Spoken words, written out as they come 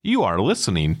You are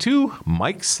listening to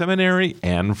Mike Seminary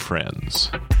and Friends.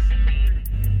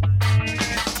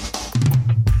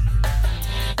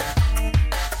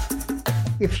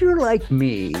 If you're like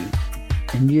me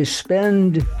and you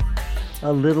spend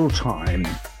a little time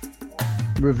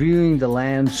reviewing the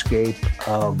landscape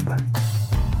of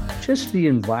just the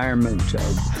environment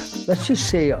of, let's just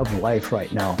say, of life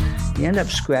right now, you end up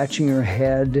scratching your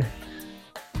head,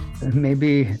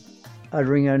 maybe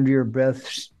uttering under your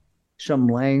breath some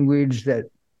language that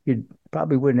you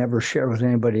probably wouldn't ever share with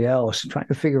anybody else, trying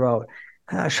to figure out,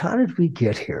 gosh, how did we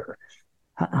get here?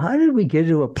 How did we get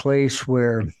to a place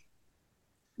where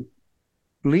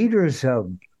leaders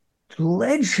of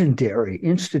legendary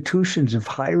institutions of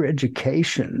higher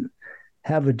education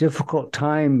have a difficult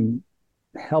time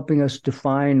helping us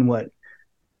define what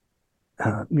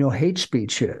hate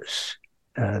speech is?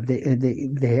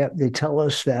 They tell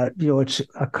us that it's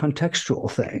a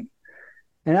contextual thing.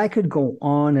 And I could go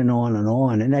on and on and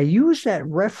on. And I use that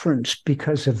reference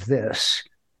because of this.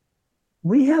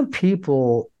 We have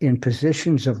people in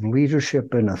positions of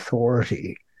leadership and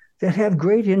authority that have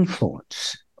great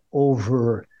influence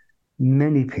over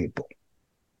many people,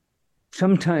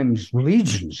 sometimes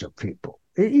legions of people,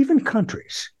 even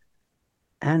countries.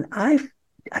 And I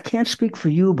can't speak for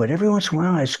you, but every once in a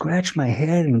while I scratch my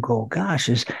head and go, gosh,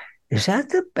 is that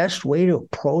the best way to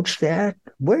approach that?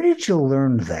 Where did you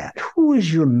learn that? Who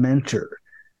is your mentor?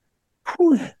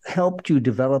 Who helped you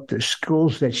develop the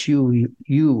skills that you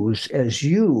use as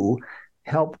you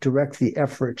help direct the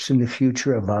efforts in the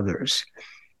future of others?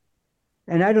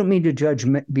 And I don't mean to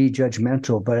be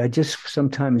judgmental, but I just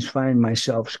sometimes find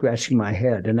myself scratching my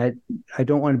head. And I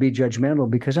don't want to be judgmental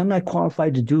because I'm not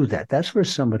qualified to do that. That's for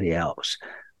somebody else.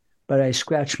 But I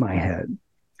scratch my head.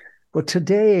 Well,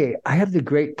 today I have the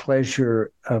great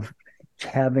pleasure of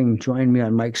having joined me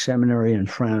on Mike's Seminary and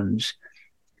Friends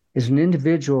is an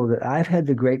individual that I've had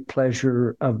the great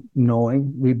pleasure of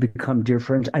knowing. We've become dear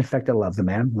friends. In fact, I love the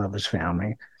man, love his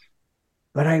family.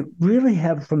 But I really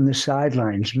have from the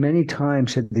sidelines many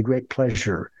times had the great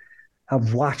pleasure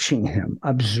of watching him,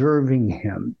 observing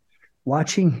him,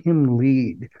 watching him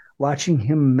lead, watching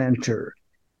him mentor,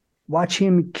 watching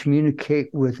him communicate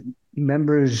with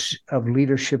members of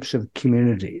leaderships of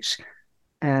communities.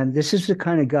 And this is the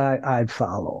kind of guy I'd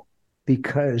follow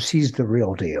because he's the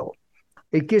real deal.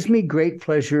 It gives me great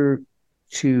pleasure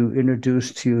to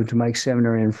introduce to you, to Mike's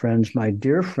Seminary and Friends, my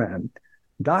dear friend,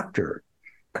 Dr.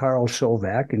 Karel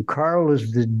Sovak. And Karel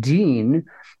is the Dean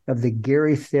of the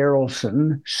Gary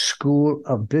Tharaldson School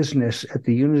of Business at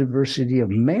the University of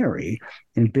Mary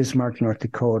in Bismarck, North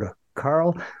Dakota.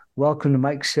 Karel, welcome to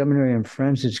Mike's Seminary and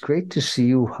Friends. It's great to see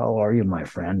you. How are you, my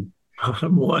friend?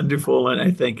 I'm wonderful, and I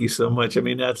thank you so much. I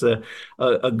mean, that's a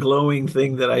glowing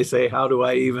thing that I say. How do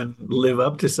I even live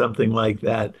up to something like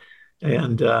that?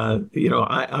 And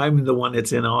I'm the one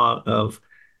that's in awe of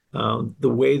the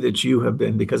way that you have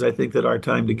been, because I think that our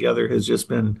time together has just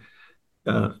been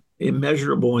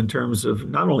immeasurable in terms of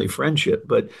not only friendship,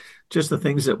 but just the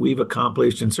things that we've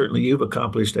accomplished. And certainly you've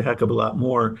accomplished a heck of a lot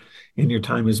more in your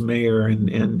time as mayor and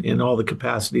in all the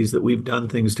capacities that we've done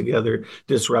things together,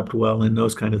 Disrupt Well and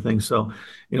those kind of things. So,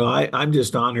 I'm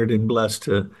just honored and blessed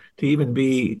to even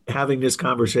be having this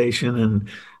conversation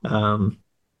and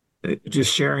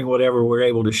just sharing whatever we're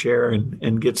able to share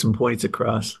and get some points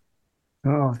across.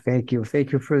 Oh, thank you.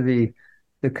 Thank you for the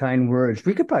kind words.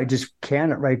 We could probably just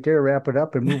can it right there, wrap it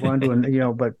up and move on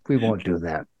to, but we won't do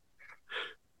that.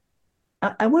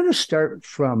 I want to start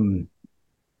from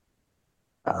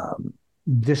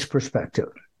this perspective,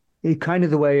 kind of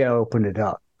the way I opened it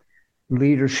up.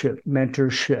 Leadership,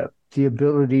 mentorship, the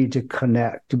ability to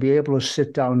connect, to be able to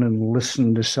sit down and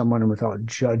listen to someone without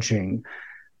judging,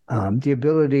 the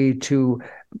ability to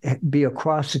be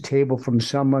across the table from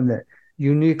someone that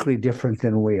uniquely different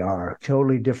than we are,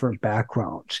 totally different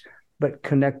backgrounds, but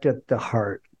connect at the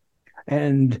heart.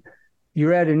 And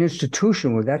you're at an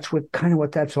institution where that's what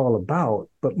that's all about.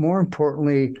 But more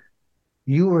importantly,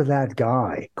 you were that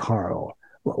guy, Karel.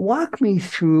 Walk me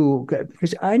through,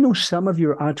 because I know some of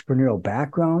your entrepreneurial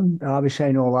background. Obviously,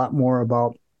 I know a lot more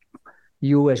about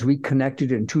you as we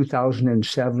connected in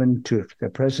 2007 to the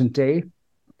present day.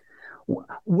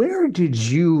 Where did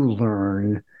you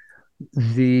learn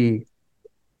the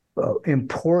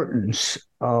importance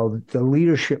of the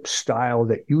leadership style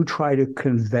that you try to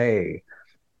convey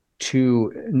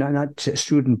to not to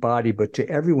student body, but to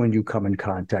everyone you come in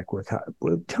contact with?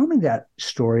 Tell me that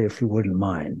story, if you wouldn't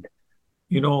mind.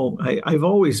 I've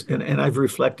always, and I've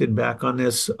reflected back on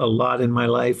this a lot in my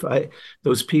life.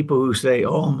 Those people who say,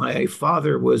 oh, my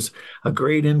father was a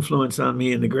great influence on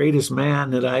me and the greatest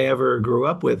man that I ever grew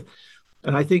up with.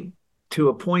 And I think to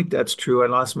a point, that's true. I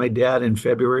lost my dad in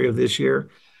February of this year.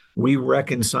 We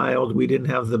reconciled. We didn't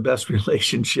have the best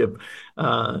relationship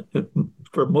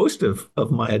for most of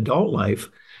my adult life.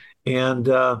 And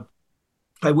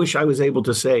I wish I was able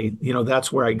to say,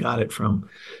 that's where I got it from.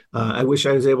 I wish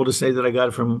I was able to say that I got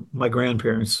it from my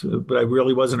grandparents, but I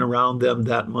really wasn't around them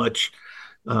that much.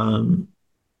 Um,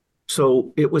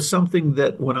 so it was something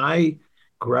that when I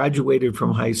graduated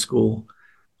from high school,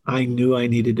 I knew I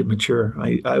needed to mature.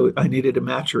 I needed a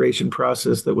maturation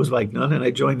process that was like none. And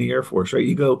I joined the Air Force, right?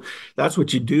 You go, that's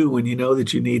what you do when you know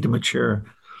that you need to mature.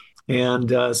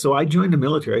 And so I joined the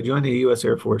military. I joined the U.S.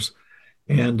 Air Force.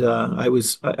 And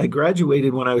I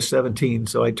graduated when I was 17.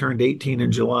 So I turned 18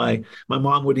 in July. My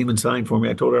mom wouldn't even sign for me.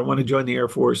 I told her I want to join the Air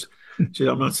Force. She said,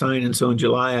 I'm not signing. So in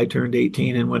July, I turned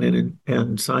 18 and went in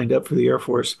and signed up for the Air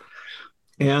Force.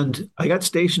 And I got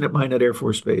stationed at Minot Air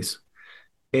Force Base.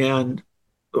 And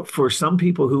for some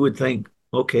people who would think,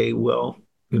 okay, well,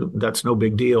 that's no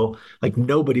big deal. Like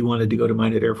nobody wanted to go to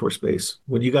Minot Air Force Base.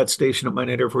 When you got stationed at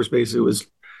Minot Air Force Base,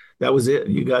 that was it.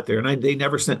 You got there. And they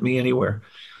never sent me anywhere.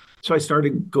 So I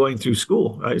started going through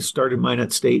school. I started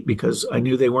Minot State because I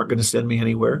knew they weren't going to send me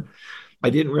anywhere. I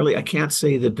can't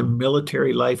say that the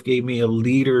military life gave me a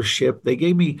leadership. They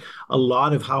gave me a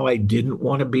lot of how I didn't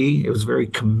want to be. It was very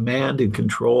command and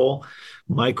control,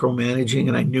 micromanaging,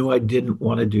 and I knew I didn't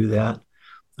want to do that.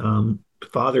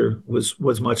 Father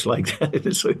was much like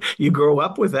that. So you grow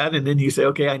up with that, and then you say,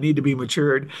 okay, I need to be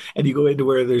matured, and you go into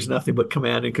where there's nothing but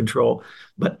command and control.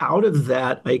 But out of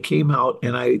that, I came out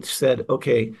and I said,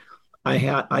 okay,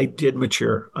 I did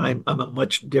mature. I'm a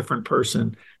much different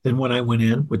person than when I went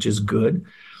in, which is good.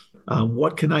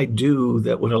 What can I do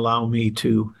that would allow me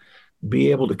to be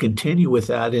able to continue with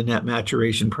that in that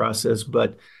maturation process,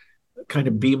 but kind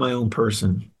of be my own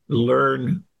person,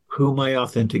 learn who my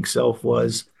authentic self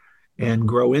was, and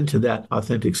grow into that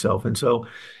authentic self. And so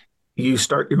you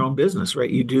start your own business, right?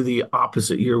 You do the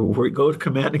opposite. You go to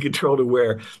command and control to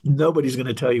where nobody's going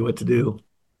to tell you what to do.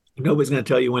 Nobody's going to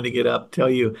tell you when to get up, tell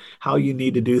you how you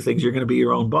need to do things. You're going to be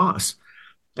your own boss.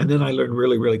 And then I learned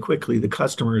really, really quickly, the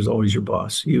customer is always your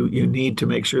boss. You need to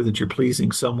make sure that you're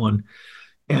pleasing someone.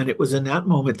 And it was in that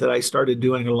moment that I started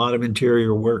doing a lot of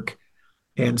interior work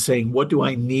and saying, what do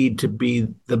I need to be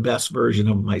the best version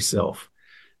of myself?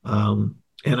 And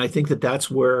I think that that's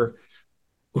where,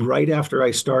 right after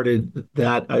I started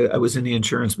that, I was in the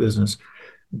insurance business,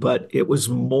 but it was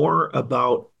more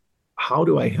about how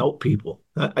do I help people?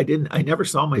 I never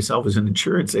saw myself as an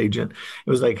insurance agent. It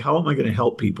was like, how am I going to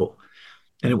help people?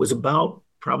 And it was about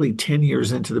probably 10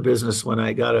 years into the business when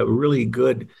I got a really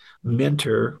good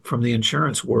mentor from the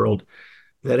insurance world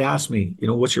that asked me,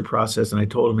 what's your process? And I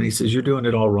told him, and he says, you're doing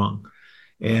it all wrong.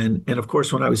 And of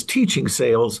course, when I was teaching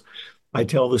sales, I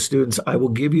tell the students, I will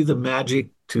give you the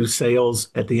magic to sales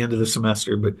at the end of the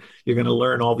semester, but you're going to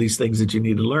learn all these things that you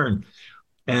need to learn.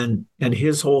 And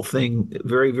his whole thing,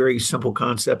 very, very simple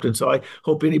concept. And so I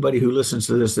hope anybody who listens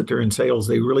to this, that they're in sales,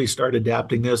 they really start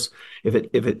adapting this. If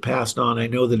it passed on, I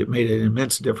know that it made an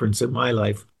immense difference in my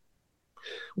life.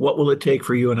 What will it take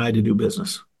for you and I to do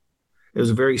business? It was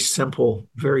a very simple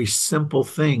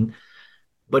thing.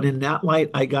 But in that light,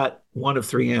 I got one of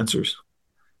three answers.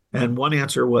 And one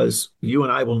answer was, you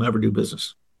and I will never do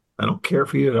business. I don't care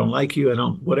for you. I don't like you.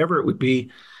 Whatever it would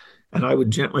be. And I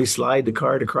would gently slide the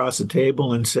card across the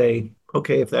table and say,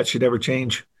 okay, if that should ever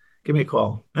change, give me a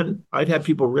call. And I'd have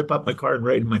people rip up my card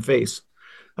right in my face.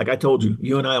 Like I told you,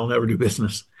 you and I will never do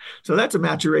business. So that's a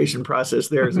maturation process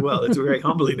there as well. It's a very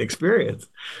humbling experience.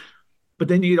 But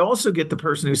then you'd also get the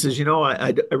person who says,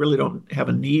 I really don't have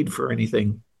a need for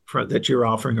anything that you're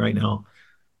offering right now.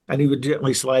 And he would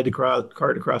gently slide the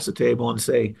card across the table and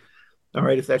say, all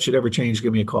right, if that should ever change,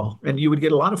 give me a call. And you would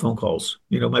get a lot of phone calls.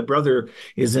 My brother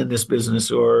is in this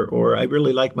business, or I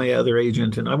really like my other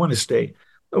agent and I want to stay.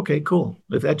 Okay, cool.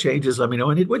 If that changes, let me know.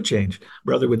 And it would change.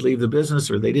 Brother would leave the business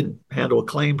or they didn't handle a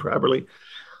claim properly.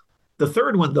 The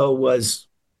third one, though, was,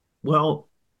 well,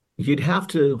 you'd have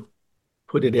to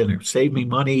put it in there, save me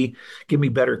money, give me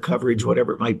better coverage,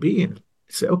 whatever it might be. And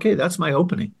say, okay, that's my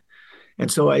opening.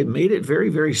 And so I made it very,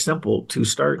 very simple to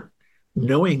start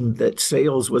knowing that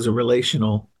sales was a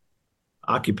relational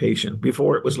occupation.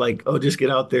 Before it was like, oh, just get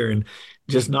out there and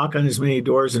just knock on as many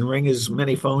doors and ring as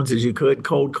many phones as you could,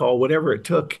 cold call, whatever it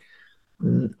took.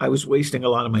 I was wasting a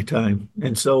lot of my time.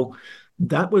 And so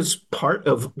that was part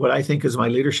of what I think is my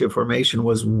leadership formation,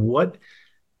 was what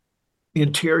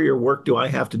interior work do I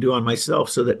have to do on myself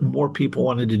so that more people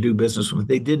wanted to do business with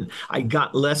me? They didn't. I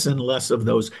got less and less of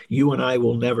those, you and I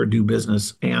will never do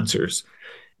business answers.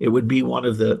 It would be one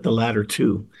of the latter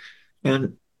two.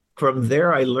 And from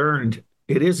there, I learned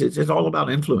It is. It's all about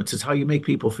influence. It's how you make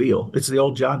people feel. It's the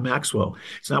old John Maxwell.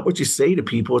 It's not what you say to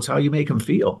people, it's how you make them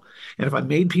feel. And if I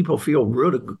made people feel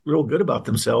real good about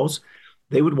themselves,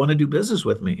 they would want to do business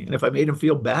with me. And if I made them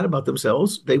feel bad about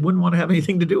themselves, they wouldn't want to have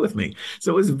anything to do with me.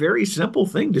 So it was a very simple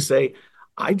thing to say,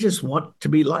 I just want to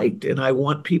be liked and I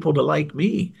want people to like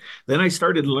me. Then I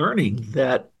started learning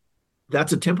that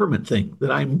that's a temperament thing,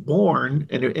 that I'm born,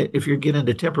 and if you get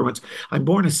into temperaments, I'm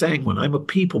born a sanguine. I'm a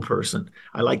people person.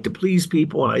 I like to please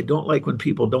people, and I don't like when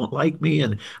people don't like me,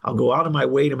 and I'll go out of my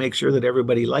way to make sure that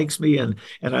everybody likes me, and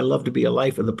I love to be a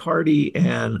life of the party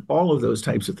and all of those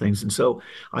types of things. And so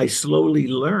I slowly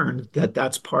learned that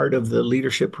that's part of the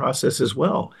leadership process as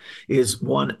well, is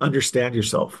one, understand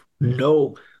yourself,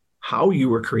 know how you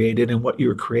were created and what you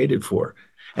were created for.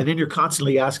 And then you're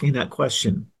constantly asking that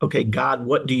question, okay, God,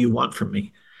 what do you want from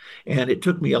me? And it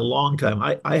took me a long time.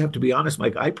 I have to be honest,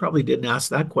 Mike, I probably didn't ask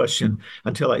that question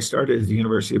until I started at the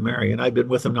University of Mary. And I've been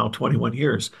with them now 21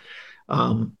 years.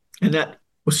 And that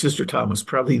was Sister Thomas,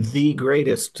 probably the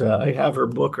greatest. I have her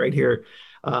book right here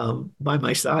by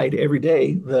my side every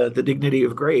day, the Dignity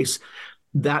of Grace.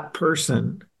 That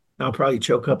person, I'll probably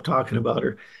choke up talking about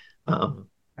her.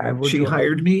 She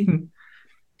hired me.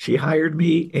 She hired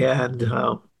me, and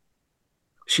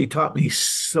she taught me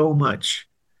so much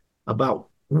about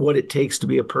what it takes to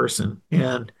be a person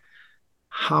and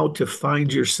how to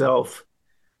find yourself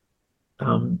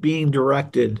being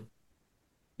directed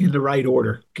in the right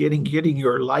order, getting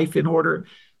your life in order,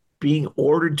 being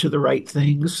ordered to the right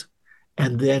things,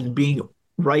 and then being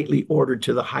rightly ordered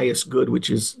to the highest good,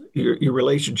 which is your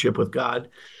relationship with God,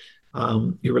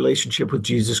 your relationship with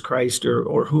Jesus Christ,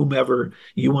 or whomever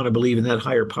you want to believe in, that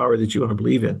higher power that you want to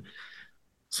believe in.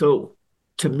 So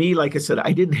to me, like I said,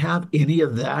 I didn't have any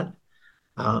of that.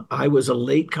 I was a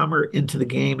latecomer into the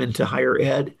game, into higher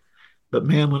ed. But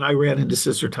man, when I ran into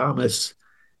Sister Thomas,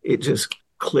 it just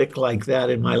clicked like that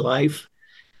in my life.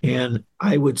 And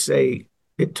I would say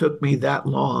it took me that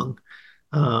long.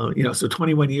 So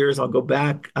 21 years, I'll go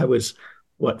back. I was,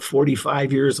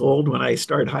 45 years old when I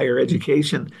started higher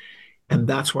education. And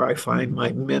that's where I find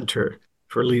my mentor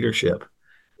for leadership.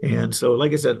 And so,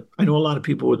 like I said, I know a lot of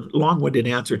people would, long-winded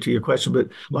answer to your question, but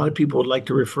a lot of people would like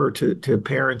to refer to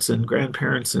parents and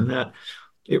grandparents, and that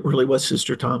it really was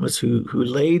Sister Thomas who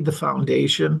laid the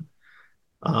foundation,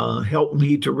 helped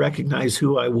me to recognize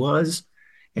who I was,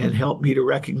 and helped me to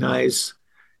recognize,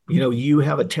 you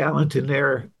have a talent in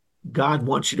there. God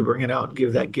wants you to bring it out and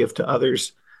give that gift to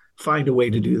others. Find a way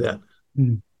to do that.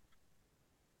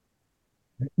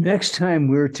 Next time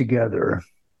we're together,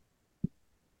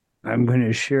 I'm going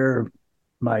to share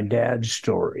my dad's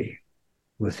story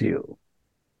with you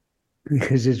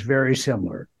because it's very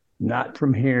similar. Not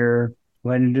from here,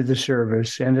 went into the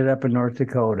service, ended up in North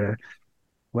Dakota,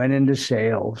 went into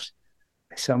sales.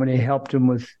 Somebody helped him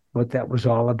with what that was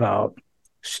all about,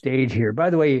 stayed here. By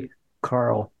the way,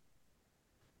 Karel,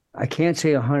 I can't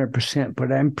say 100%,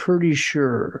 but I'm pretty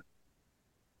sure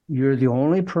you're the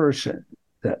only person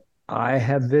that I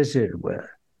have visited with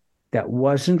that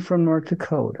wasn't from North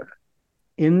Dakota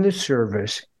in the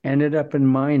service, ended up in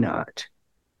Minot.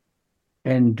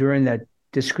 And during that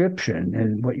description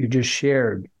and what you just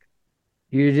shared,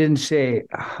 you didn't say,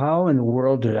 how in the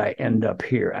world did I end up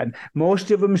here?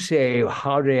 Most of them say,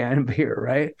 how did I end up here,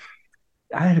 right?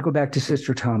 I had to go back to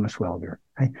Sister Thomas Welder.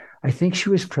 I think she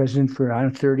was president for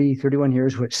 30, 31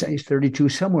 years, which says 32,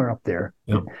 somewhere up there.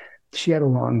 Yep. She had a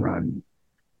long run.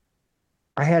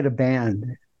 I had a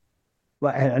band,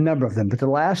 well, I had a number of them, but the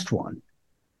last one,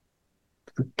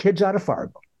 the kids out of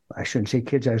Fargo, I shouldn't say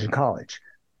kids, I was in college.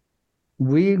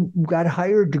 We got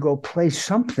hired to go play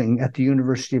something at the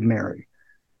University of Mary.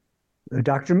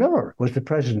 Dr. Miller was the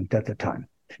president at the time.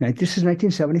 This is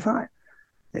 1975.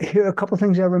 Here are a couple of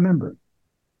things I remember.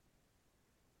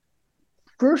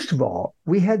 First of all,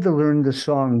 we had to learn the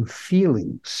song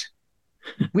Feelings.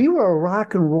 We were a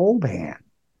rock and roll band.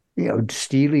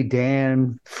 Steely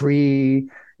Dan, Free,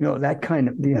 that kind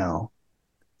of,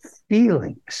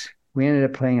 Feelings. We ended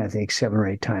up playing, I think, 7 or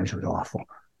 8 times. It was awful.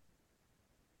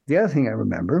 The other thing I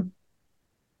remember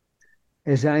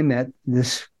is I met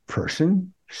this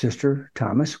person, Sister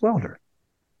Thomas Welder.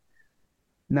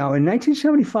 Now, in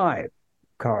 1975,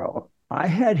 Karel, I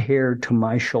had hair to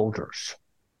my shoulders.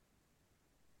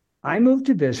 I moved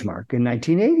to Bismarck in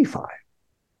 1985.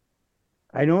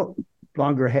 I no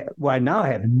longer have, well, now I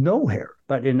have no hair,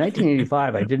 but in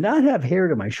 1985, I did not have hair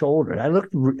to my shoulder. I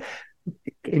looked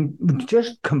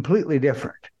just completely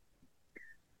different.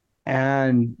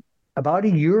 And about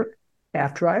a year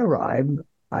after I arrived,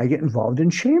 I get involved in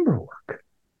chamber work.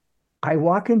 I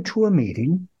walk into a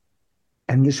meeting,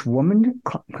 and this woman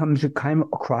comes kind of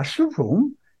across the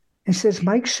room, and says,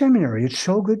 Mike Seminary, it's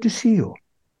so good to see you.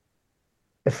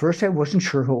 At first, I wasn't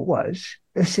sure who it was.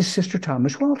 It's his Sister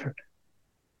Thomas Welder.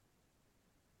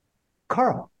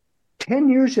 Karel, 10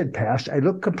 years had passed. I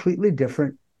looked completely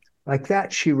different. Like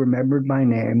that, she remembered my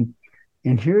name.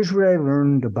 And here's what I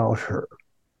learned about her.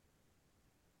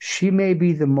 She may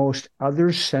be the most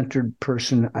others-centered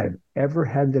person I've ever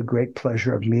had the great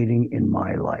pleasure of meeting in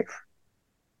my life.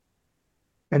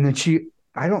 And then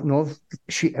I don't know if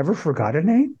she ever forgot a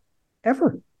name,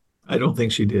 ever. I don't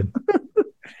think she did.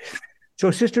 So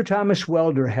Sister Thomas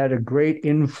Welder had a great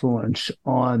influence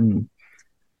on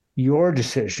your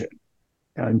decision,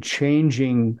 on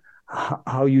changing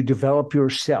how you develop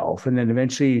yourself, and then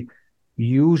eventually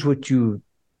use what you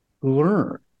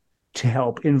learn to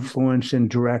help influence and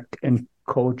direct and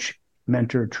coach,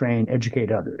 mentor, train,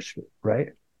 educate others, right?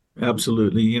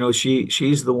 Absolutely. You know,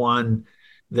 she's the one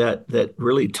that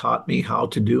really taught me how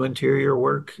to do interior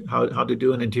work, how to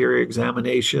do an interior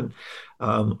examination.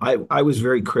 I was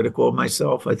very critical of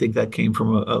myself. I think that came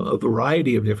from a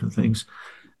variety of different things.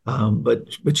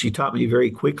 But she taught me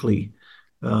very quickly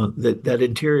that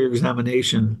interior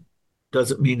examination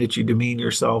doesn't mean that you demean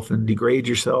yourself and degrade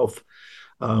yourself,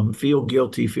 feel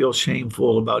guilty, feel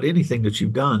shameful about anything that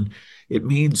you've done. It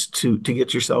means to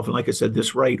get yourself in, like I said,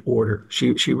 this right order.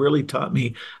 She really taught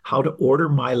me how to order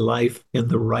my life in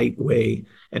the right way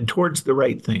and towards the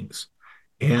right things.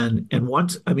 And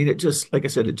once, I mean, it just, like I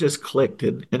said, it just clicked.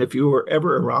 And if you were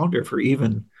ever around her for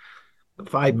even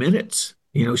 5 minutes,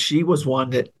 you know, she was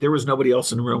one that there was nobody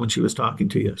else in the room when she was talking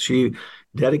to you. She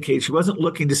dedicated, she wasn't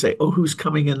looking to say, oh, who's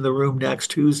coming in the room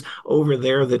next? Who's over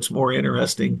there that's more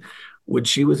interesting? When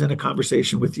she was in a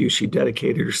conversation with you, she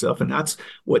dedicated herself. And that's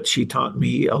what she taught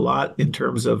me a lot in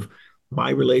terms of my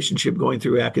relationship going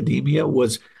through academia,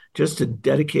 was just to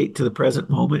dedicate to the present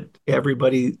moment,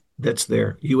 everybody that's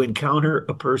there. You encounter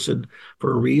a person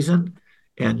for a reason,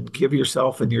 and give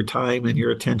yourself and your time and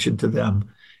your attention to them.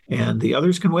 And the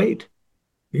others can wait.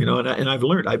 You know, and I've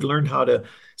learned how to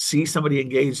see somebody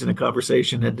engaged in a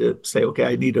conversation and to say, okay,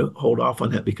 I need to hold off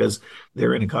on that because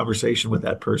they're in a conversation with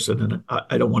that person, and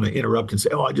I don't want to interrupt and say,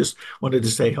 oh, I just wanted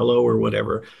to say hello or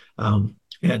whatever.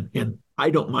 And I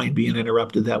don't mind being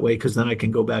interrupted that way, because then I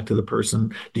can go back to the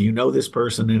person. Do you know this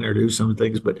person? Introduce some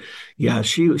things. But yeah,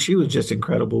 she was just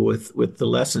incredible with the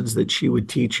lessons that she would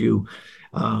teach you,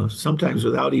 sometimes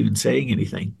without even saying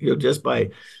anything. You know, just by,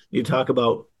 you talk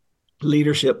about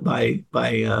leadership by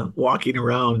walking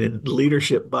around, and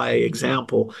leadership by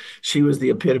example. She was the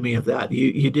epitome of that.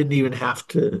 You didn't even have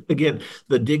to. Again,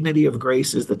 The Dignity of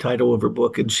Grace is the title of her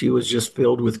book, and she was just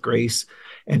filled with grace,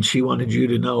 and she wanted you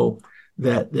to know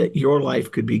that your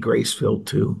life could be grace filled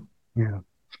too. Yeah.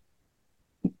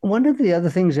 One of the other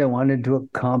things I wanted to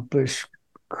accomplish,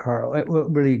 Karel, it will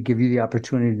really give you the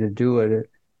opportunity to do it.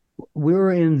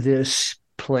 We're in this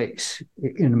place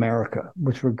in America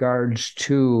with regards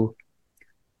to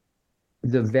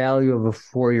the value of a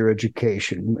four-year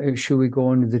education. Should we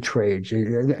go into the trades?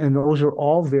 And those are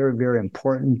all very, very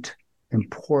important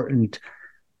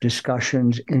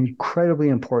discussions, incredibly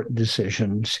important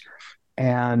decisions.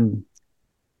 And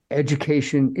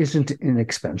education isn't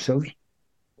inexpensive.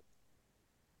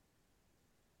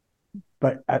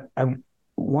 But I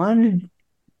wanted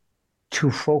to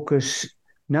focus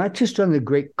not just on the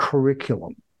great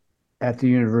curriculum at the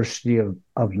University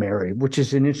of Mary, which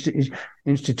is an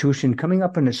institution coming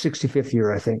up in its 65th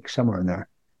year, I think, somewhere in there.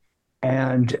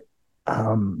 And,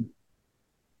 but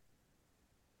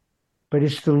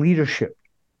it's the leadership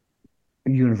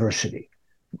university.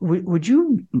 Would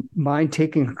you mind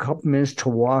taking a couple minutes to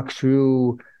walk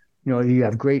through, you know, you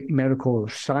have great medical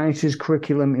sciences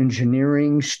curriculum,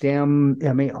 engineering, STEM,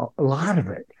 I mean, a lot of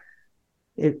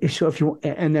it. So if you,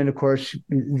 and then of course,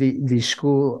 the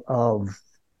School of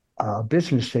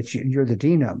Business that you're the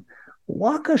dean of.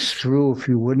 Walk us through, if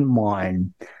you wouldn't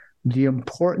mind, the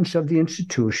importance of the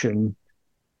institution,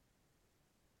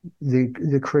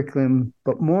 the curriculum,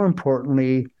 but more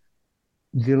importantly,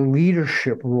 the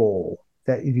leadership role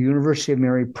that the University of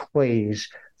Mary plays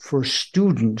for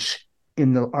students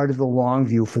in the art of the long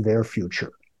view for their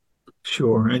future.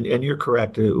 Sure. And you're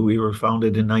correct. We were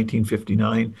founded in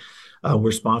 1959.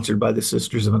 We're sponsored by the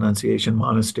Sisters of Annunciation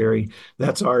Monastery.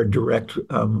 That's our direct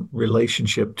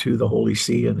relationship to the Holy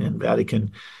See and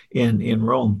Vatican in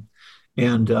Rome.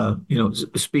 And, you know,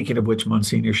 speaking of which,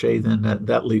 Monsignor Shea, then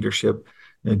that leadership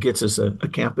gets us a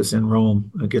campus in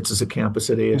Rome, gets us a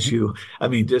campus at ASU. I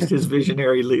mean, just his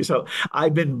visionary lead. So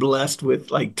I've been blessed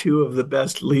with like two of the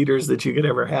best leaders that you could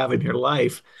ever have in your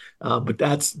life. But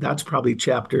that's probably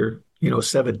chapter,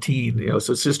 17,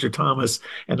 so Sister Thomas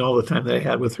and all the time that I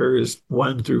had with her is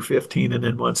 1 through 15, and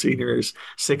then Monsignor is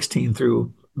 16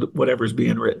 through whatever's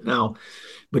being written now.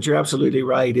 But you're absolutely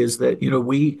right, is that,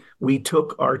 we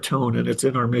took our tone, and it's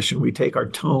in our mission. We take our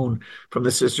tone from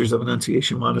the Sisters of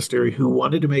Annunciation Monastery, who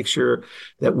wanted to make sure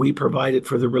that we provided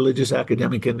for the religious,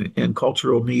 academic, and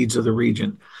cultural needs of the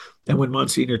region. And when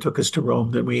Monsignor took us to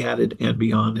Rome, then we added "and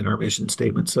beyond" in our mission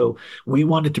statement. So we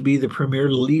wanted to be the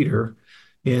premier leader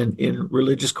in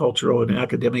religious, cultural, and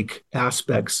academic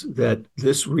aspects that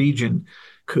this region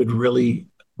could really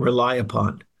rely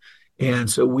upon. And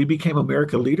so we became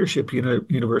America Leadership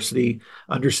University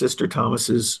under Sister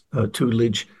Thomas's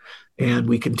tutelage. And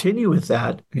we continue with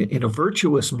that in a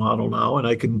virtuous model now. And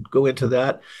I can go into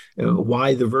that,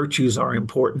 why the virtues are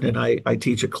important. And I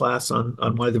teach a class on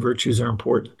why the virtues are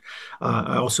important.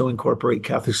 I also incorporate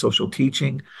Catholic social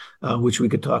teaching, which we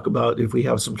could talk about if we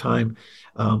have some time.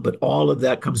 But all of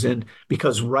that comes in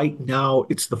because right now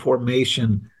it's the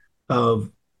formation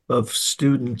of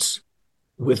students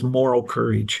with moral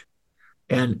courage.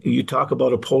 And you talk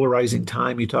about a polarizing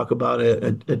time. You talk about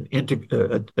a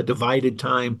divided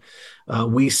time.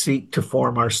 We seek to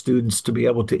form our students to be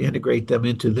able to integrate them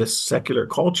into this secular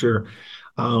culture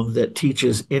that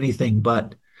teaches anything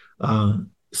but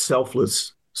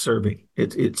selfless serving.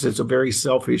 It's a very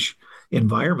selfish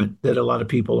environment that a lot of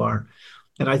people are.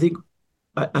 And I think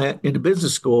in a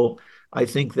business school, I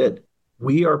think that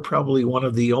we are probably one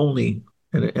of the only,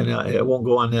 and I won't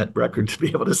go on that record to be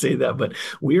able to say that, but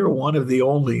we are one of the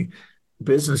only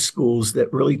business schools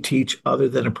that really teach other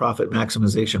than a profit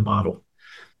maximization model.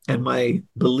 And my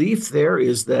belief there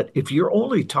is that if you're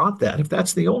only taught that, if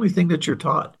that's the only thing that you're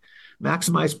taught,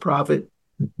 maximize profit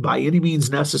by any means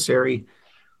necessary,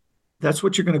 that's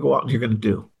what you're going to go out and you're going to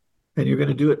do. And you're going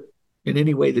to do it in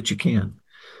any way that you can.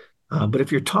 But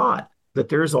if you're taught that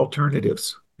there's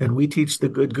alternatives, and we teach the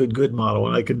good model,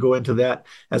 and I can go into that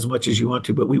as much as you want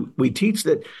to, but we teach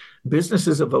that business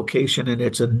is a vocation, and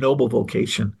it's a noble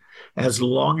vocation, as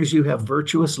long as you have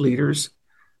virtuous leaders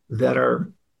that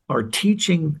are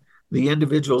teaching the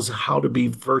individuals how to be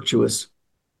virtuous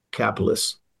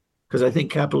capitalists. Because I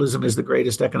think capitalism is the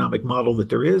greatest economic model that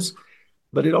there is,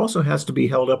 but it also has to be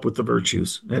held up with the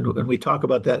virtues. And we talk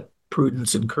about that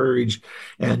prudence and courage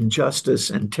and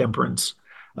justice and temperance,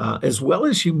 as well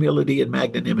as humility and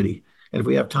magnanimity. And if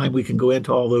we have time, we can go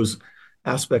into all those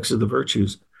aspects of the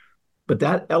virtues. But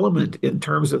that element, in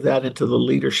terms of that into the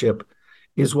leadership,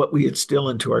 is what we instill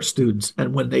into our students.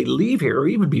 And when they leave here, or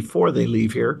even before they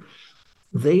leave here,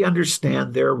 they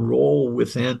understand their role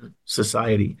within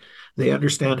society. They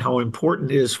understand how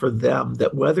important it is for them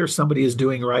that whether somebody is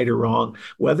doing right or wrong,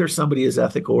 whether somebody is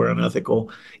ethical or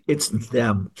unethical, it's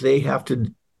them. They have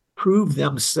to prove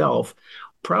themselves,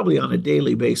 probably on a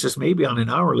daily basis, maybe on an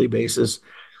hourly basis,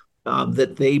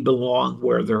 that they belong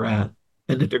where they're at,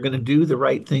 and that they're going to do the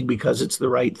right thing because it's the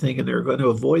right thing, and they're going to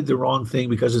avoid the wrong thing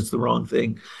because it's the wrong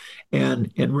thing.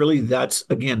 And really, that's,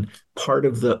 again, part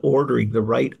of the ordering, the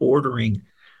right ordering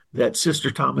that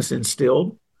Sister Thomas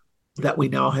instilled that we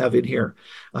now have in here.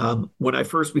 When I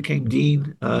first became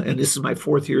dean, and this is my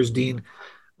 4th year as dean,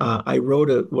 I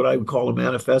wrote what I would call a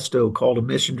manifesto called A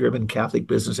Mission-Driven Catholic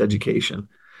Business Education.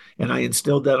 And I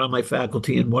instilled that on my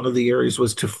faculty. And one of the areas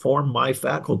was to form my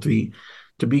faculty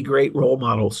to be great role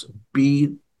models,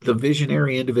 be the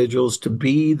visionary individuals, to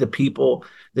be the people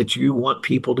that you want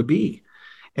people to be.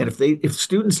 And if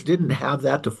students didn't have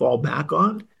that to fall back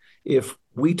on, if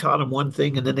we taught them one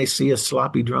thing and then they see a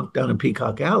sloppy drunk down in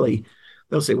Peacock Alley,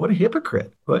 they'll say, "What a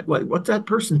hypocrite. What's that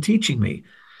person teaching me?"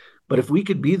 But if we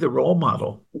could be the role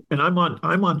model, and I'm on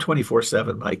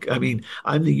 24/7, Mike. I mean,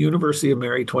 I'm the University of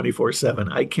Mary 24/7.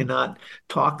 I cannot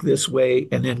talk this way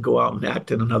and then go out and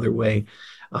act in another way,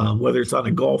 whether it's on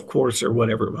a golf course or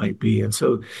whatever it might be. And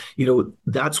so,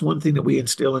 that's one thing that we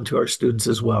instill into our students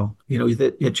as well,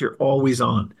 that you're always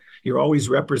on. You're always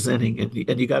representing,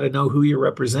 and you got to know who you're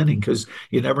representing, because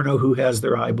you never know who has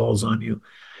their eyeballs on you.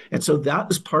 And so that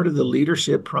was part of the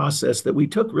leadership process that we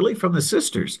took really from the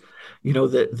sisters,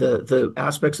 the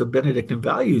aspects of Benedictine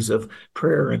values of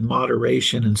prayer and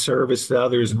moderation and service to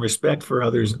others and respect for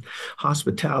others and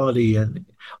hospitality and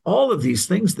all of these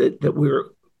things that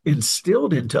were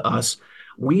instilled into us,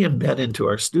 we embed into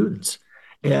our students.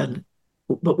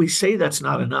 But we say that's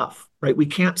not enough, right? We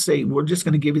can't say we're just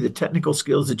going to give you the technical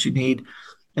skills that you need,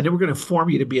 and then we're going to form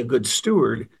you to be a good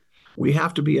steward. We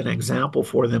have to be an example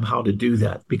for them how to do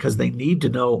that, because they need to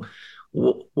know,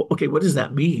 okay, what does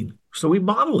that mean? So we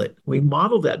model it. We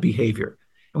model that behavior.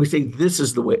 And we say, this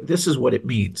is the way, this is what it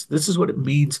means. This is what it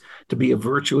means to be a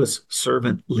virtuous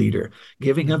servant leader,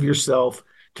 giving of yourself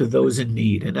to those in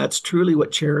need. And that's truly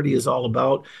what charity is all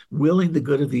about, willing the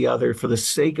good of the other for the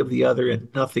sake of the other and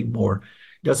nothing more.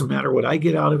 It doesn't matter what I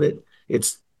get out of it.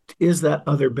 Is that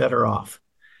other better off?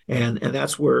 And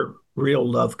that's where real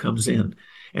love comes in.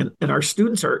 And our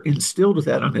students are instilled with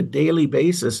that on a daily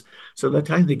basis. So by the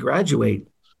time they graduate,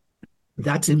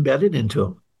 that's embedded into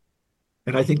them.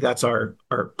 And I think that's our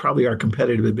probably our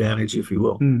competitive advantage, if you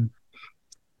will.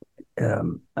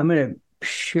 I'm going to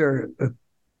share a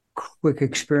quick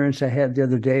experience I had the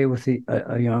other day with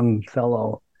a young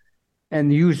fellow,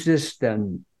 and use this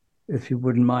then, if you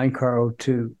wouldn't mind, Karel,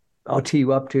 I'll tee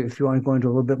you up to, if you want to go into a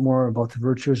little bit more about the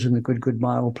virtues and the good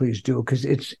model, please do, because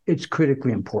it's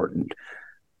critically important.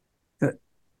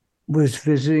 Was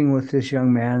visiting with this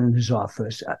young man in his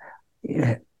office.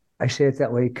 I say it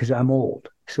that way because I'm old.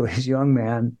 So his young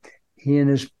man, he and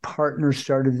his partner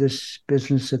started this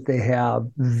business that they have,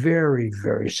 very,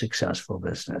 very successful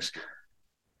business,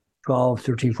 12,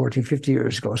 13, 14, 50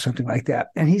 years ago, something like that.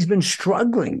 And he's been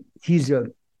struggling. He's a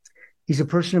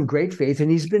person of great faith,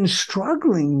 and he's been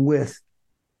struggling with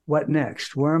what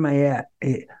next? Where am I at?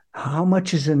 How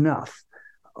much is enough?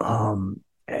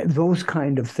 Those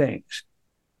kind of things.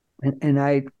 And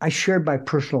I shared my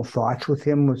personal thoughts with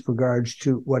him with regards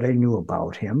to what I knew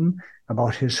about him,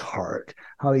 about his heart,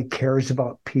 how he cares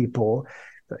about people,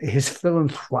 his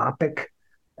philanthropic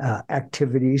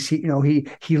activities.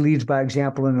 He leads by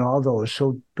example in all those.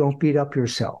 So don't beat up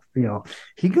yourself.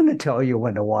 He's going to tell you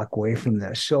when to walk away from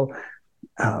this. So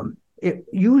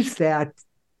use that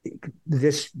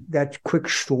quick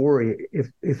story,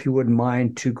 if you wouldn't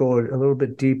mind, to go a little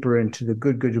bit deeper into the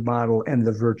good model and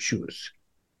the virtues.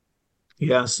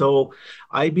 Yeah, so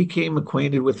I became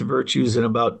acquainted with the virtues in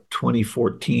about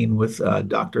 2014 with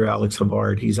Dr. Alex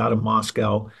Havard. He's out of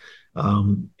Moscow,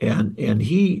 and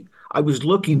I was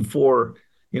looking for,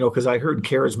 because I heard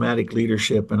charismatic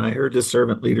leadership and I heard the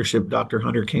servant leadership. Dr.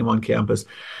 Hunter came on campus,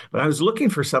 but I was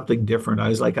looking for something different. I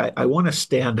was like, I want to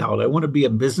stand out. I want to be a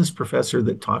business professor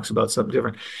that talks about something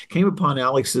different. Came upon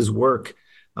Alex's work.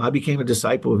 I became a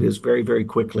disciple of his very, very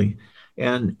quickly.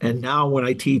 And now when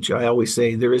I teach, I always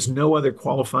say there is no other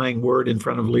qualifying word in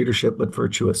front of leadership but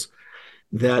virtuous.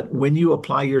 That when you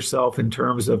apply yourself in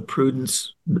terms of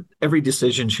prudence, every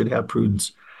decision should have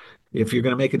prudence. If you're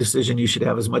going to make a decision, you should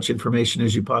have as much information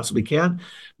as you possibly can.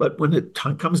 But when it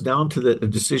comes down to the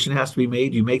decision has to be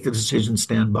made, you make the decision,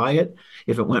 stand by it.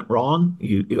 If it went wrong,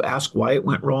 you ask why it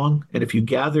went wrong. And if you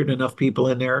gathered enough people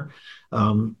in there,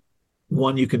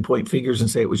 one, you can point fingers and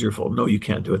say it was your fault. No, you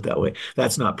can't do it that way.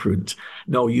 That's not prudence.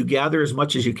 No, you gather as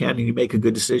much as you can and you make a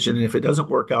good decision. And if it doesn't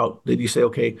work out, then you say,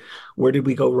 okay, where did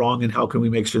we go wrong and how can we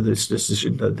make sure this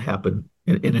decision doesn't happen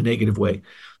in a negative way?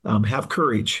 Have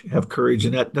courage.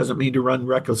 And that doesn't mean to run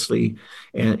recklessly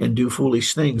and do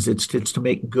foolish things. It's to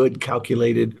make good,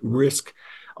 calculated risk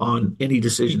on any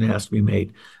decision that has to be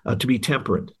made. To be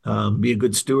temperate, be a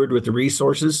good steward with the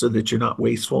resources so that you're not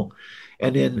wasteful.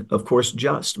 And then, of course,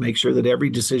 just make sure that every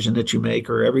decision that you make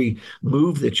or every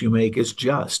move that you make is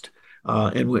just.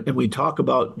 And we talk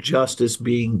about justice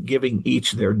being giving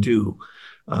each their due.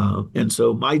 And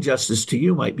so my justice to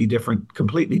you might be different,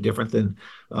 completely different than,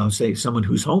 say, someone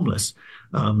who's homeless.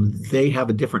 They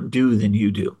have a different due than you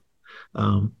do.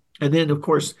 And then, of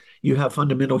course, you have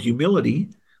fundamental humility,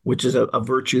 which is a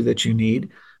virtue that you need.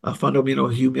 Fundamental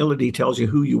humility tells you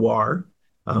who you are.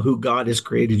 Who God has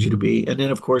created you to be. And then,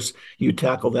 of course, you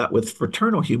tackle that with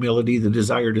fraternal humility, the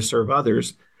desire to serve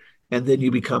others, and then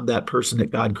you become that person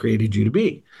that God created you to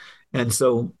be. And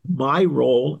so my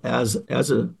role as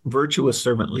a virtuous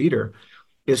servant leader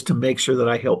is to make sure that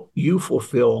I help you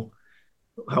fulfill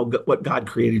what God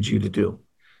created you to do.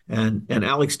 And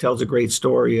Alex tells a great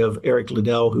story of Eric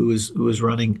Liddell, who was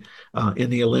running in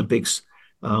the Olympics,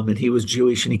 and he was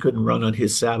Jewish and he couldn't run on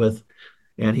his Sabbath.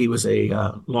 And he was a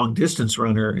long distance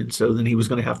runner. And so then he was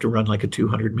going to have to run like a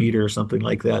 200 meter or something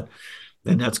like that.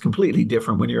 And that's completely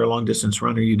different. When you're a long distance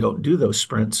runner, you don't do those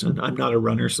sprints. And I'm not a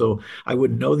runner, so I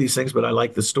wouldn't know these things, but I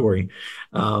like the story.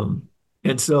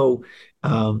 And so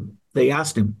they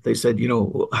asked him, they said,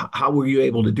 how were you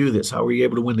able to do this? How were you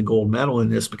able to win the gold medal in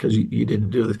this? Because you didn't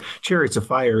do this. Chariots of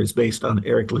Fire is based on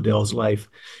Eric Liddell's life.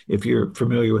 If you're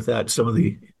familiar with that, some of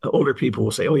the older people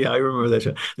will say, oh, yeah, I remember that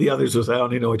show. The others will say, I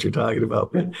don't even know what you're talking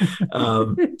about.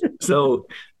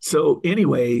 So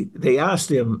anyway, they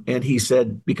asked him and he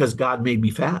said, because God made me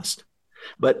fast.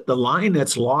 But the line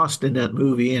that's lost in that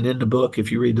movie and in the book,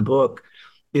 if you read the book,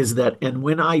 is that, and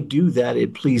when I do that,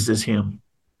 it pleases him.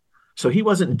 So he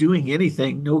wasn't doing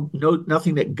anything,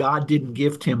 nothing that God didn't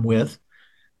gift him with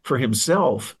for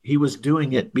himself. He was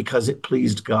doing it because it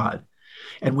pleased God.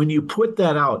 And when you put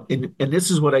that out, and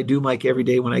this is what I do, Mike, every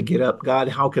day when I get up, God,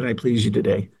 how can I please you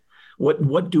today?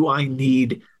 What do I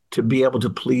need to be able to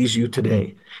please you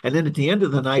today? And then at the end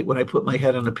of the night, when I put my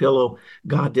head on a pillow,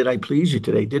 God, did I please you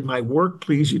today? Did my work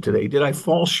please you today? Did I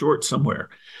fall short somewhere?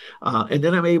 And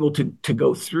then I'm able to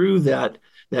go through that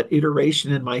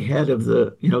iteration in my head of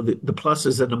the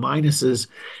pluses and the minuses,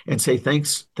 and say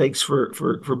thanks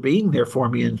for being there for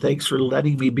me, and thanks for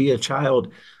letting me be a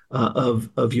child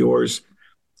of yours,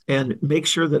 and make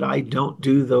sure that I don't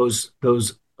do those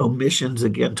omissions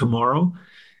again tomorrow,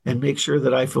 and make sure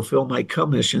that I fulfill my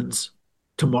commissions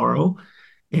tomorrow,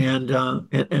 and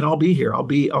I'll be here. I'll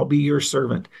be your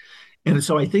servant. And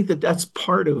so I think that that's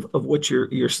part of what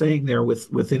you're saying there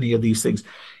with any of these things.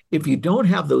 If you don't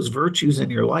have those virtues in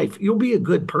your life, you'll be a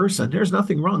good person. There's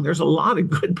nothing wrong. There's a lot of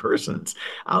good persons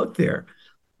out there.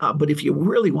 But if you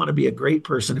really want to be a great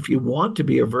person, if you want to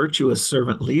be a virtuous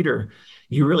servant leader,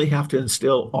 you really have to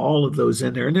instill all of those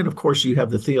in there. And then, of course, you have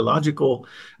the theological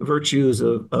virtues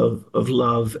of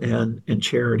love and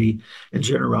charity and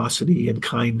generosity and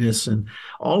kindness and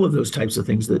all of those types of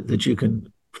things that you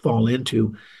can fall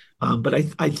into. But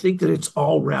I think that it's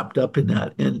all wrapped up in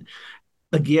that. And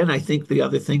again, I think the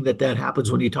other thing that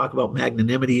happens when you talk about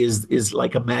magnanimity is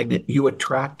like a magnet. You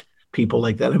attract people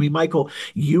like that. I mean, Michael,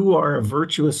 you are a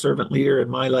virtuous servant leader in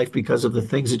my life because of the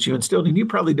things that you instilled. And you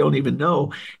probably don't even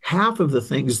know half of the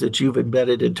things that you've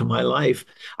embedded into my life.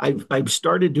 I've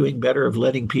started doing better of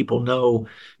letting people know,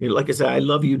 like I said, I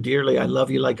love you dearly. I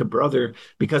love you like a brother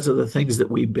because of the things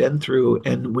that we've been through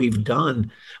and we've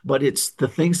done. But it's the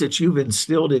things that you've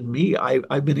instilled in me.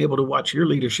 I've been able to watch your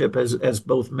leadership as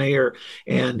both mayor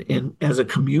and as a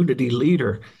community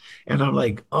leader. And I'm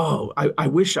like, oh, I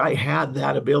wish I had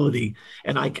that ability,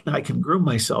 and I can groom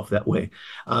myself that way.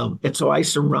 And so I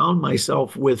surround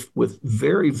myself with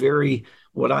very, very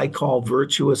what I call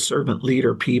virtuous servant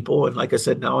leader people. And like I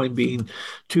said, now I'm being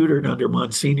tutored under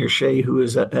Monsignor Shea, who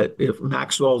is at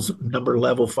Maxwell's number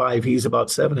level 5. He's about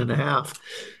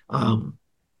 7.5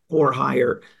 or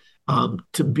higher.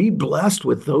 To be blessed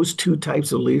with those two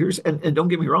types of leaders, and don't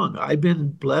get me wrong, I've been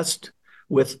blessed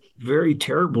with very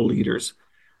terrible leaders.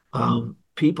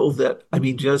 People that, I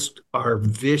mean, just are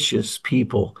vicious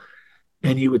people.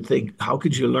 And you would think, how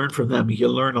could you learn from them? You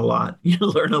learn a lot. You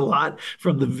learn a lot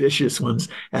from the vicious ones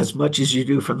as much as you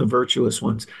do from the virtuous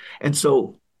ones. And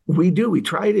so we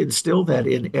try to instill that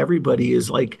in everybody, is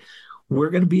like,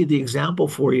 we're going to be the example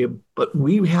for you, but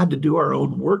we had to do our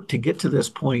own work to get to this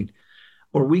point,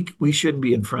 or we shouldn't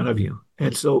be in front of you.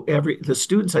 And so the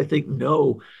students, I think,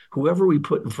 know whoever we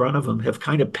put in front of them have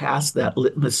kind of passed that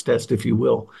litmus test, if you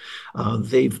will.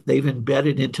 They've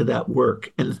embedded into that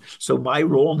work. And so my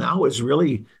role now is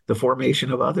really the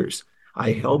formation of others.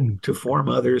 I help to form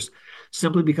others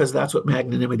simply because that's what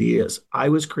magnanimity is. I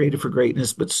was created for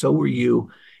greatness, but so were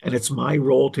you. And it's my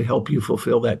role to help you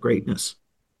fulfill that greatness.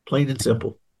 Plain and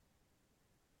simple.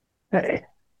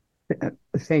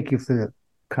 Thank you for the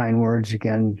kind words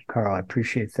again, Karel. I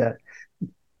appreciate that.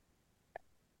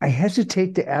 I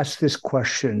hesitate to ask this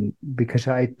question because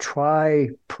I try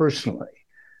personally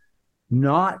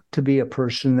not to be a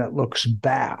person that looks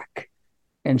back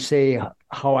and say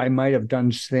how I might have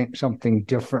done something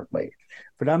differently.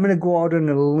 But I'm going to go out on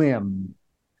a limb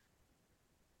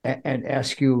and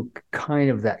ask you kind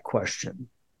of that question.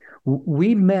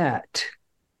 We met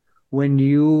when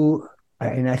you,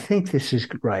 and I think this is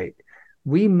right,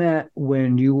 we met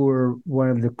when you were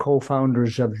one of the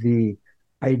co-founders of the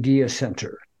Idea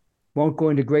Center. Won't go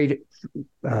into great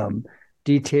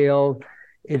detail.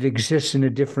 It exists in a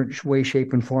different way,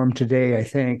 shape, and form today, I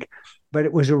think. But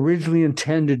it was originally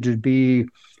intended to be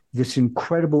this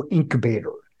incredible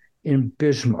incubator in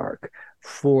Bismarck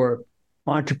for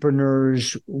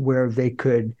entrepreneurs where they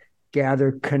could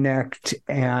gather, connect,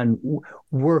 and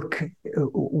work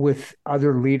with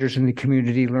other leaders in the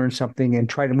community, learn something, and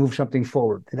try to move something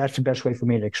forward. And that's the best way for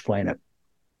me to explain it.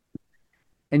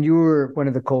 And you were one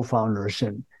of the co-founders,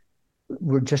 and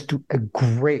were just a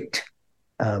great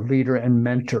leader and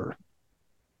mentor.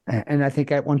 And I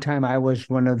think at one time I was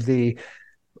one of the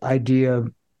Idea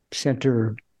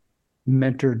Center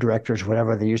mentor directors,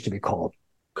 whatever they used to be called.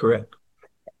 Correct.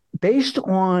 Based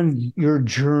on your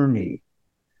journey,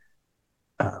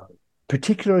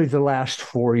 particularly the last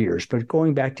 4 years, but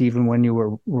going back to even when you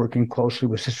were working closely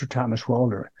with Sister Thomas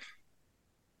Welder,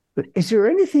 but is there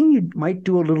anything you might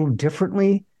do a little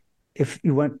differently if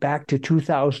you went back to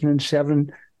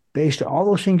 2007, based on all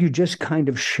those things you just kind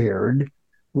of shared?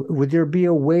 Would there be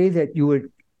a way that you would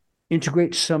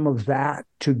integrate some of that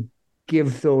to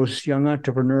give those young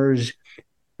entrepreneurs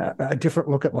a different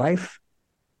look at life?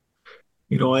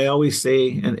 You know, I always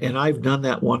say, and I've done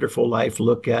that wonderful life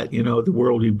look at, the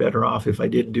world would be better off if I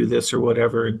didn't do this or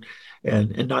whatever.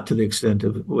 And not to the extent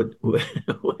of what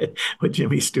what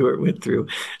Jimmy Stewart went through,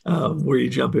 where you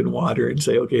jump in water and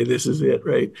say, okay, this is it,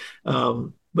 right?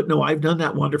 But no, I've done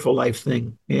that wonderful life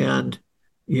thing. And,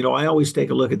 I always take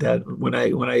a look at that. When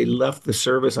I left the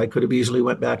service, I could have easily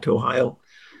went back to Ohio.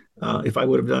 If I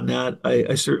would have done that,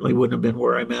 I certainly wouldn't have been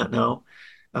where I'm at now.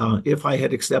 If I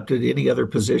had accepted any other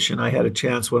position, I had a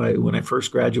chance when I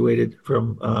first graduated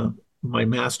from my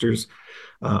master's.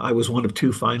 I was one of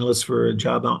two finalists for a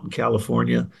job out in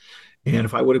California. And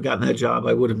if I would have gotten that job,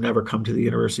 I would have never come to the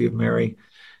University of Mary.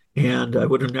 And I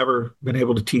would have never been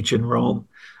able to teach in Rome.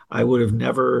 I would have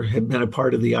never have been a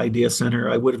part of the Idea Center.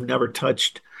 I would have never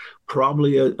touched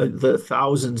probably the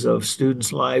thousands of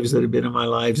students' lives that have been in my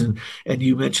lives. And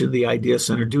you mentioned the Idea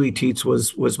Center. Dewey Teets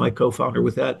was my co-founder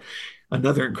with that.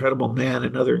 Another incredible man,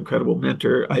 another incredible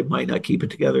mentor. I might not keep it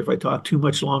together if I talk too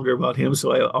much longer about him,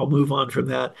 so I'll move on from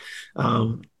that.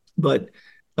 But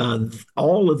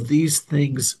all of these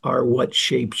things are what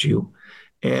shapes you.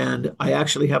 And I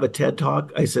actually have a TED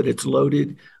Talk. I said it's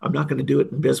loaded. I'm not going to do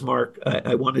it in Bismarck.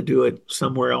 I want to do it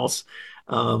somewhere else,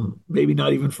 maybe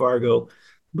not even Fargo,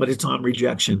 but it's on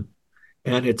rejection.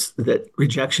 And it's that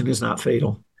rejection is not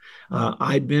fatal.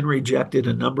 I'd been rejected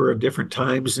a number of different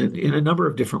times and in a number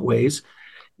of different ways.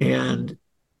 And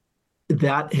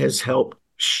that has helped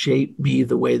shape me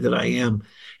the way that I am.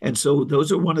 And so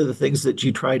those are one of the things that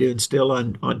you try to instill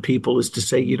on people is to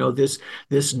say,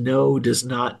 this no does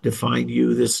not define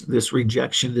you. This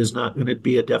rejection is not going to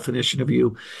be a definition of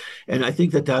you. And I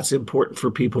think that that's important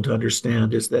for people to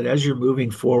understand is that as you're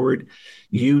moving forward,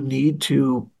 you need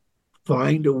to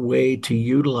find a way to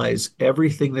utilize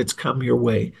everything that's come your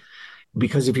way.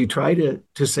 Because if you try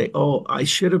to say, oh, I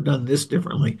should have done this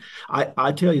differently,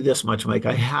 I tell you this much, Mike,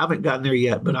 I haven't gotten there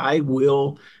yet, but I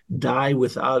will die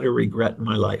without a regret in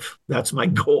my life. That's my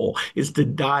goal, is to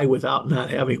die without not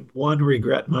having one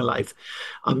regret in my life.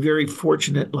 I'm very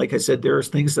fortunate. Like I said, there are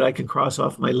things that I can cross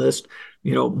off my list.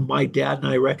 My dad and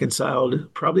I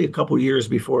reconciled probably a couple years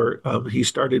before he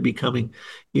started becoming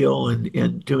ill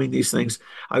and doing these things.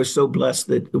 I was so blessed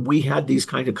that we had these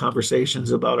kind of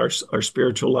conversations about our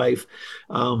spiritual life.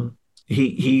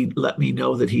 He let me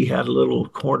know that he had a little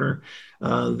corner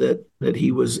that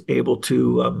he was able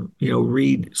to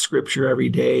read scripture every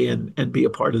day and be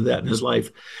a part of that in his life,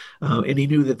 and he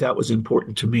knew that was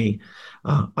important to me.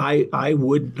 I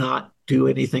would not do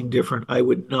anything different. I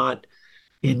would not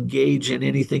engage in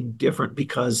anything different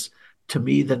because to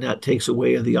me then that takes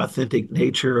away the authentic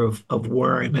nature of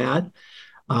where I'm at.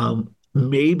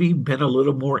 Maybe been a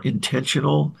little more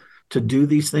intentional to do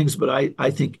these things, but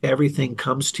I think everything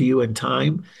comes to you in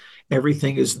time.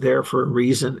 Everything is there for a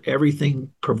reason.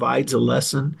 Everything provides a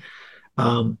lesson.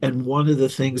 And one of the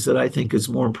things that I think is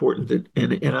more important,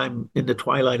 and I'm in the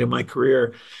twilight of my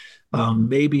career,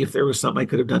 maybe if there was something I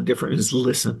could have done different, is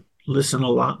listen a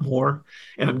lot more.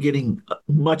 And I'm getting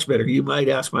much better. You might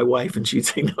ask my wife and she'd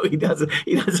say, no, he doesn't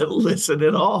listen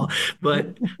at all.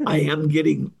 But I am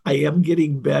getting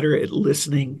better at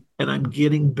listening, and I'm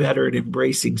getting better at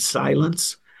embracing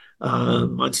silence.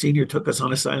 Monsignor took us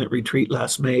on a silent retreat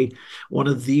last May, one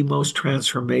of the most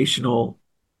transformational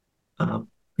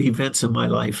events in my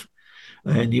life.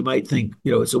 And you might think,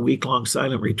 it's a week-long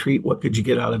silent retreat. What could you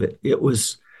get out of it? It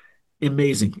was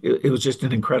amazing. It was just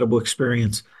an incredible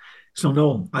experience. So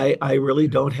no, I really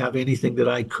don't have anything that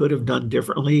I could have done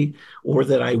differently or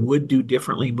that I would do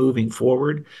differently moving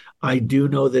forward. I do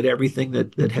know that everything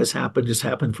that has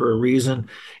happened for a reason.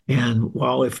 And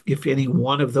while if any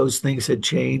one of those things had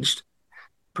changed,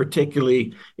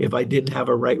 particularly if I didn't have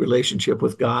a right relationship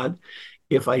with God,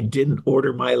 if I didn't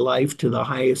order my life to the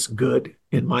highest good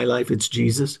in my life, it's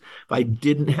Jesus. If I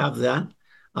didn't have that,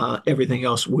 everything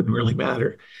else wouldn't really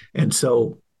matter. And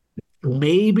so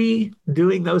maybe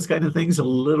doing those kind of things, a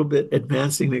little bit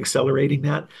advancing and accelerating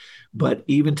that. But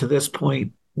even to this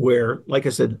point where, like I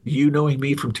said, you knowing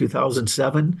me from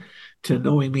 2007 to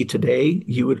knowing me today,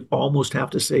 you would almost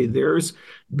have to say there's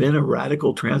been a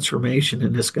radical transformation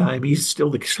in this guy. I mean, he's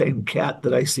still the same cat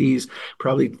that I see. He's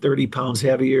probably 30 pounds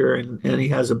heavier and he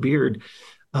has a beard.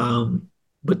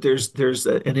 But there's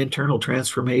an internal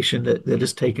transformation that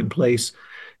has taken place.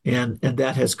 And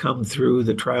that has come through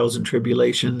the trials and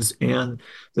tribulations and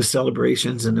the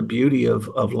celebrations and the beauty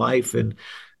of life. And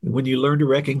when you learn to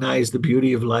recognize the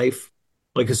beauty of life,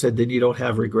 like I said, then you don't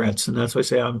have regrets. And that's why I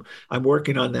say I'm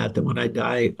working on that when I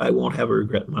die, I won't have a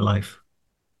regret in my life.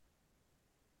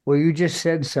 Well, you just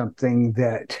said something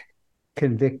that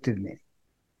convicted me.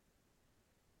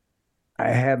 I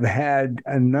have had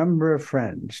a number of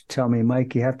friends tell me,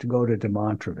 Mike, you have to go to De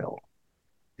Montreville.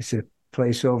 It's a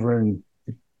place over in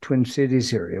Twin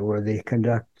Cities area where they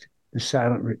conduct these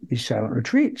silent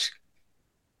retreats.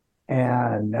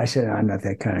 And I said, I'm not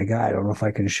that kind of guy. I don't know if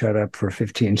I can shut up for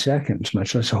 15 seconds,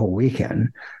 much less a whole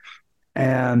weekend.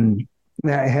 And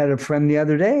I had a friend the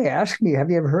other day ask me, have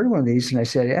you ever heard of one of these? And I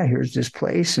said, yeah, here's this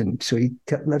place. And so he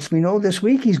lets me know this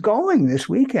week he's going this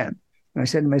weekend. And I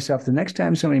said to myself, the next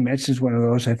time somebody mentions one of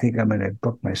those, I think I'm going to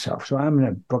book myself. So I'm going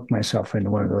to book myself into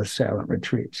one of those silent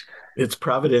retreats. It's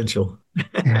providential.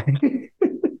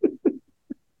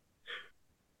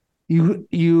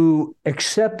 You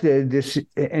accepted this,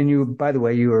 and you, by the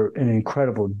way, you were an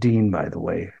incredible dean, by the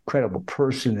way, incredible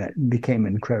person that became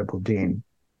an incredible dean.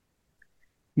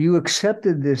 You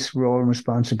accepted this role and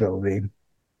responsibility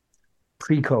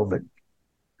pre-COVID,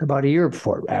 about a year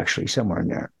before, actually, somewhere in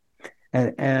there.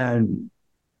 And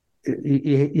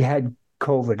you had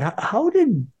COVID. How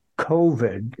did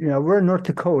COVID, we're in North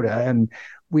Dakota, and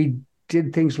we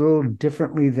did things a little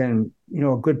differently than,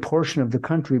 a good portion of the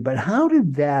country. But how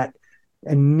did that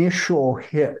initial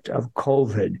hit of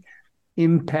COVID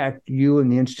impact you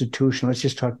and the institution? Let's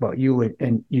just talk about you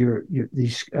and your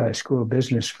School of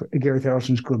Business, Gary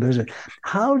Tharaldson School of Business.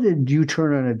 How did you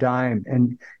turn on a dime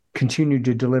and continue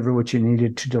to deliver what you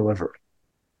needed to deliver?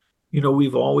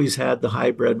 We've always had the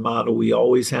hybrid model. We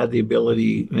always had the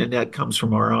ability, and that comes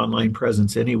from our online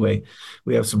presence anyway.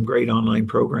 We have some great online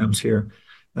programs here.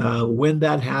 When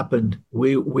that happened,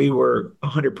 we were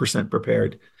 100%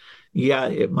 prepared. Yeah,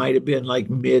 it might have been like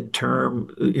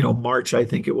midterm, March, I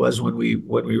think it was when we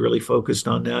really focused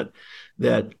on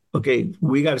that, okay,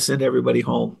 we got to send everybody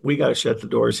home. We got to shut the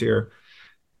doors here.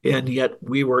 And yet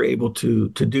we were able to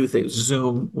do things.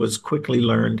 Zoom was quickly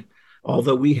learned.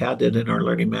 Although we had it in our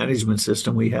learning management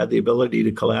system, we had the ability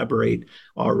to collaborate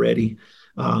already.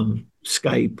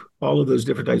 Skype, all of those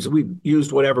different types. We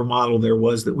used whatever model there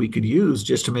was that we could use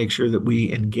just to make sure that we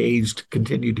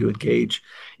continued to engage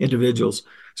individuals.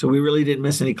 So we really didn't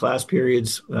miss any class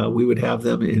periods. We would have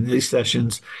them in these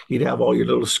sessions. You'd have all your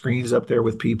little screens up there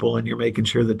with people, and you're making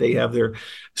sure that they have their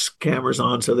cameras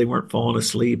on so they weren't falling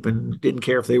asleep, and didn't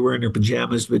care if they were in their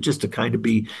pajamas, but just to kind of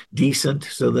be decent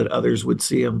so that others would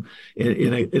see them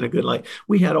in a good light.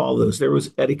 We had all those. There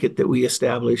was etiquette that we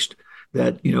established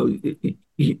that,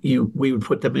 we would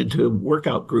put them into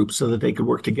workout groups so that they could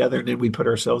work together. And then we'd put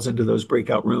ourselves into those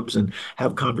breakout rooms and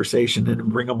have conversation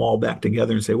and bring them all back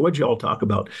together and say, what'd you all talk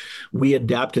about? We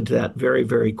adapted to that very,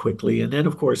 very quickly. And then,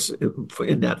 of course,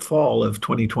 in that fall of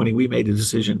 2020, we made a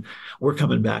decision. We're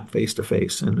coming back face to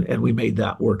face. And we made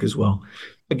that work as well.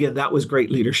 Again, that was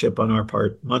great leadership on our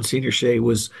part. Monsignor Shea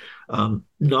was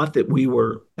not that we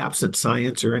were absent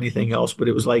science or anything else, but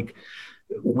it was like,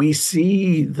 we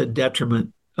see the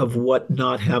detriment of what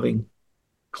not having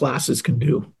classes can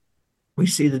do. We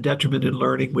see the detriment in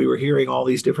learning. We were hearing all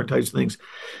these different types of things.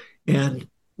 And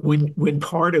when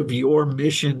part of your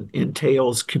mission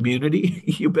entails community,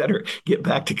 you better get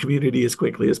back to community as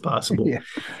quickly as possible. Yeah.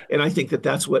 And I think that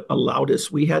that's what allowed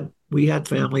us. We had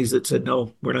families that said,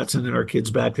 no, we're not sending our kids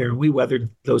back there. And we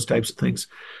weathered those types of things.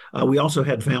 We also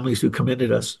had families who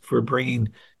commended us for bringing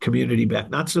community back,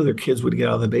 not so their kids would get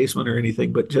out of the basement or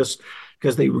anything, but just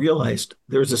because they realized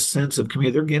there's a sense of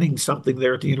community. They're getting something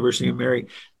there at the University of Mary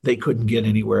they couldn't get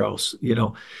anywhere else,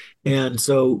 And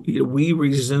so we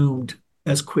resumed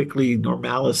as quickly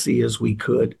normalcy as we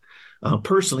could.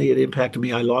 Personally, it impacted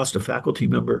me. I lost a faculty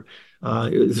member.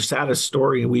 It was the saddest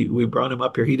story. We brought him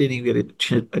up here. He didn't even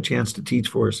get a chance to teach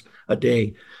for us a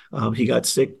day. He got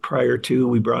sick prior to.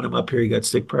 We brought him up here. He got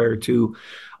sick prior to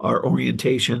our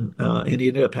orientation, and he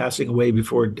ended up passing away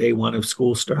before day one of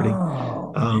school starting.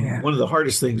 One of the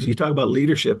hardest things, you talk about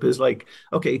leadership, is like,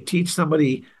 okay, teach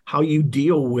somebody how you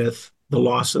deal with the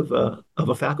loss of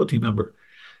a faculty member.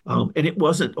 And it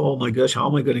wasn't, oh my gosh, how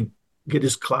am I going to get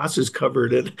his classes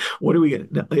covered? And what are we going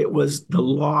to? It was the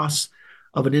loss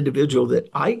of an individual that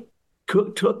I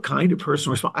took kind of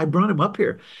personal responsibility. I brought him up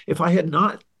here. If I had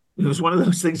not, it was one of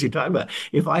those things you talk about.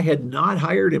 If I had not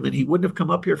hired him and he wouldn't have come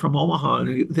up here from Omaha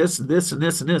and this, and this, and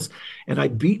this, and this, and I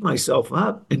beat myself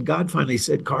up, and God finally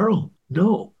said, Karel,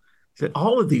 no, that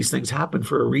all of these things happen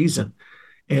for a reason.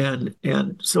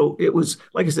 And so it was,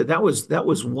 like I said, that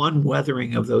was one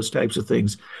weathering of those types of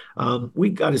things. We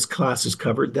got his classes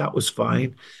covered. That was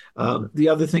fine. The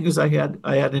other thing is I had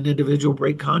an individual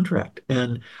break contract,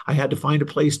 and I had to find a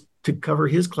place to cover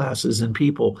his classes and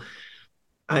people.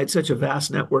 I had such a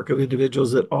vast network of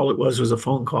individuals that all it was a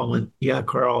phone call and, yeah,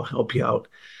 Karel, I'll help you out.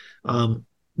 None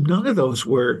of those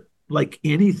were like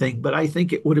anything, but I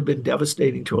think it would have been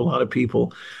devastating to a lot of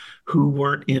people who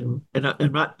weren't in, and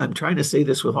I'm trying to say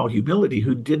this with all humility,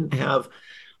 who didn't have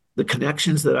the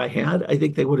connections that I had. I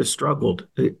think they would have struggled,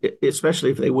 especially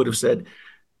if they would have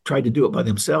tried to do it by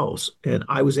themselves. And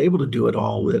I was able to do it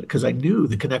all because I knew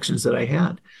the connections that I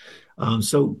had.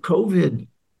 So COVID,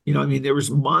 I mean, there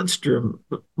was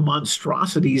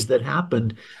monstrosities that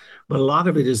happened, but a lot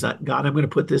of it is that, God, I'm going to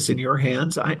put this in your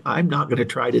hands. I'm not going to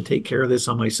try to take care of this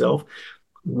on myself.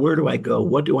 Where do I go?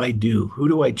 What do I do? Who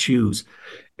do I choose?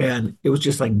 And it was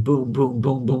just like boom, boom,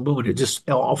 boom, boom, boom. And it just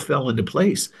all fell into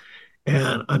place.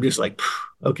 And I'm just like,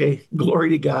 okay,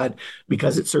 glory to God,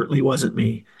 because it certainly wasn't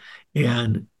me.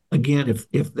 And again,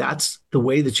 if that's the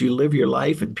way that you live your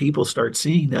life and people start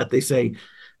seeing that, they say,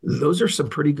 those are some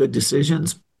pretty good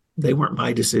decisions. They weren't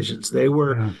my decisions. They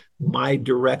were my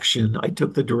direction. I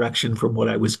took the direction from what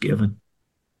I was given.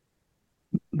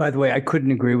 By the way, I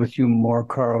couldn't agree with you more,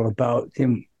 Karel, about the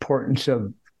importance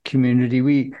of community.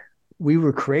 We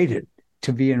were created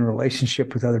to be in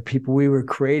relationship with other people. We were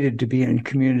created to be in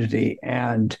community.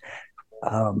 And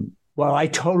while I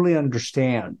totally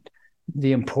understand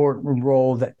the important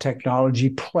role that technology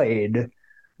played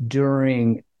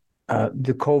during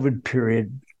the COVID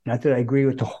period, not that I agree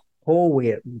with the whole way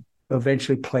it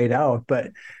eventually played out,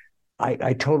 but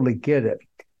I totally get it.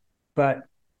 But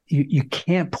you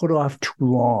can't put off too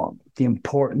long the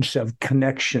importance of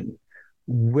connection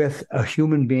with a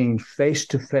human being face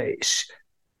to face,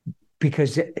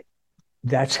 because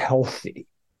that's healthy.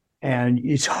 And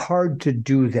it's hard to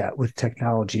do that with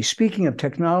technology. Speaking of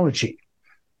technology,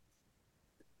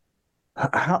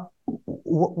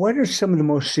 what are some of the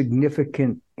most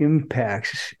significant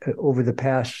impacts over the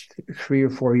past 3 or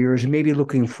 4 years, and maybe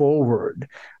looking forward,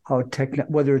 how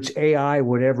whether it's AI,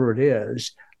 whatever it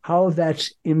is, how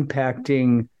that's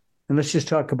impacting, and let's just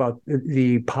talk about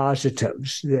the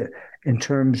positives in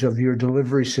terms of your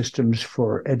delivery systems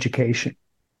for education.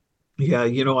 Yeah,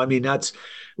 I mean,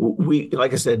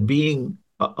 like I said, being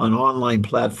an online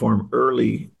platform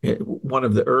early, one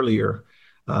of the earlier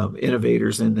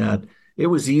innovators in that, it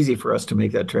was easy for us to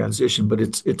make that transition, but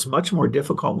it's much more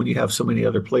difficult when you have so many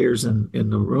other players in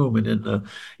the room and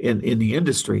in the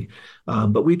industry.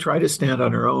 But we try to stand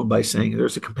on our own by saying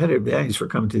there's a competitive advantage for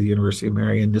coming to the University of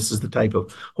Marion. This is the type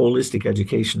of holistic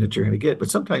education that you're going to get.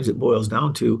 But sometimes it boils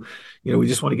down to, we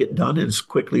just want to get done as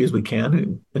quickly as we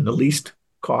can and the least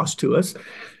cost to us,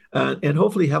 and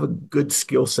hopefully have a good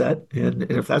skill set. And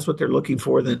if that's what they're looking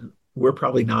for, then we're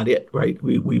probably not it, right?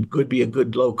 We could be a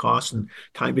good low cost and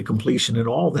time to completion and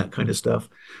all that kind of stuff.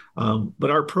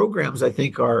 But our programs, I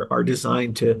think, are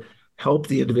designed to help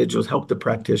the individuals, help the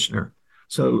practitioner.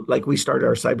 So like we started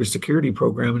our cybersecurity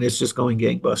program and it's just going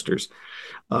gangbusters.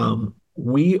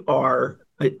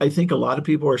 I think a lot of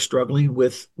people are struggling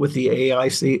with the AI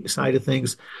side of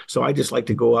things. So I just like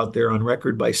to go out there on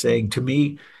record by saying, to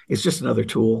me, it's just another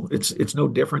tool. It's no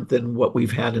different than what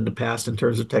we've had in the past in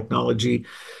terms of technology.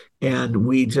 And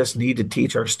we just need to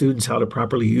teach our students how to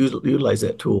properly utilize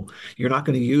that tool. You're not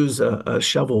going to use a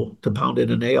shovel to pound in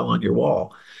a nail on your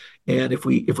wall. And if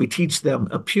we teach them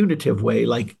a punitive way,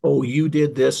 like, oh, you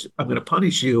did this, I'm going to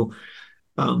punish you,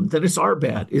 then it's our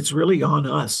bad. It's really on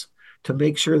us to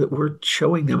make sure that we're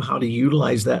showing them how to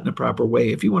utilize that in a proper way.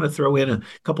 If you want to throw in a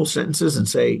couple sentences and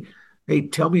say, hey,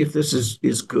 tell me if this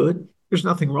is good, there's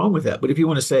nothing wrong with that. But if you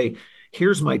want to say,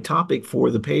 here's my topic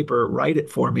for the paper, write it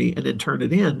for me, and then turn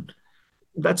it in,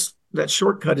 that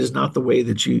shortcut is not the way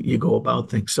that you go about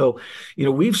things. So,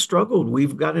 we've struggled.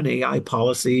 We've got an AI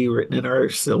policy written in our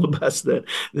syllabus that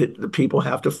the people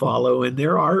have to follow, and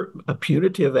there are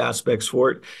punitive aspects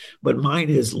for it. But mine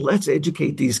is, let's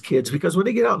educate these kids, because when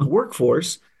they get out in the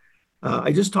workforce,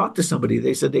 I just talked to somebody.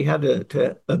 They said they had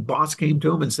a boss came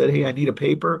to them and said, hey, I need a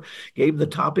paper, gave them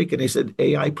the topic, and they said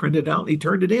AI printed out and he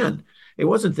turned it in. It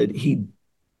wasn't that he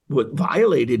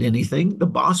violated anything. The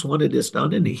boss wanted this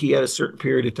done, and he had a certain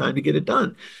period of time to get it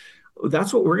done.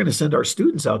 That's what we're going to send our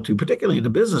students out to, particularly in the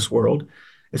business world.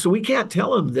 And so we can't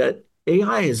tell them that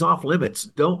AI is off limits.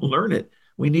 Don't learn it.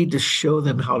 We need to show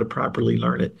them how to properly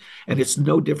learn it. And it's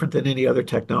no different than any other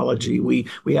technology. We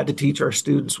had to teach our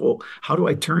students, well, how do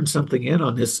I turn something in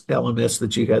on this LMS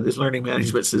that you have, this learning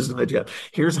management system that you have?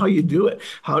 Here's how you do it.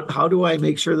 How do I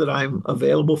make sure that I'm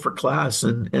available for class?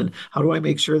 And how do I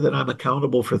make sure that I'm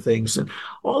accountable for things? And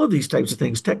all of these types of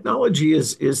things. Technology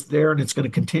is there, and it's going to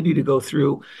continue to go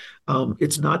through.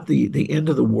 It's not the end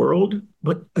of the world.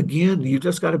 But again, you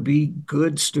just got to be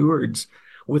good stewards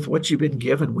with what you've been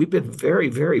given. We've been very,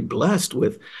 very blessed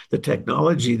with the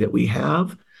technology that we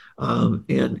have. And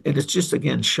it's just,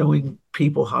 again, showing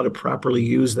people how to properly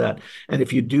use that. And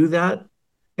if you do that,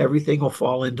 everything will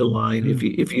fall into line.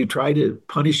 If you try to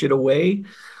punish it away,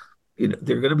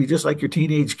 they're going to be just like your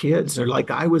teenage kids. They're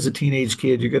like I was a teenage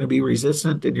kid. You're going to be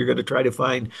resistant, and you're going to try to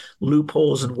find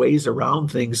loopholes and ways around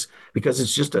things, because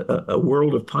it's just a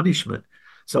world of punishment.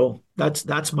 So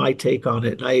that's my take on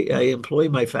it. I employ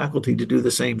my faculty to do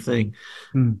the same thing.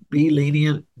 Hmm. Be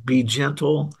lenient, be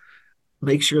gentle,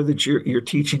 make sure that you're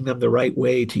teaching them the right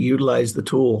way to utilize the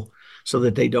tool so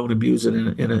that they don't abuse it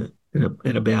in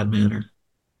a bad manner.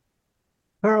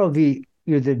 Karel,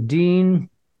 you're the dean,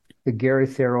 the Gary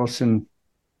Tharaldson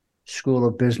School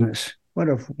of Business. What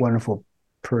a wonderful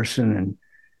person, and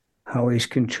how he's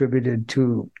contributed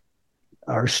to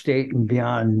our state and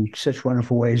beyond in such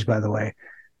wonderful ways, by the way,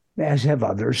 as have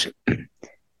others.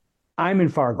 I'm in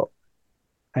Fargo.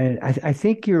 I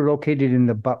think you're located in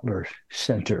the Butler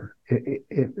Center,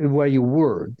 where you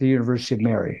were, the University of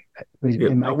Mary.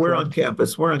 Yep. Am I We're correct? on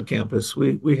campus. We're on campus.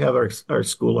 We have our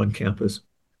school on campus.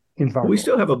 In We Fargo,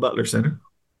 still have a Butler Center.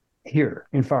 here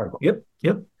in Fargo. Yep.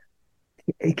 Yep.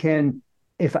 It can,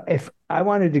 if I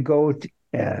wanted to go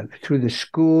through the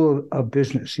School of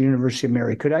Business, University of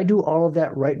Mary, could I do all of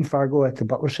that right in Fargo at the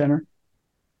Butler Center?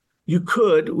 You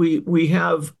could. We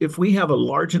have, if we have a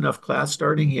large enough class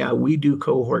starting, yeah, we do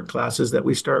cohort classes that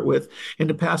we start with. In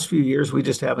the past few years, we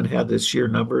just haven't had the sheer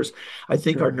numbers. I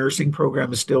think Sure. our nursing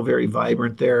program is still very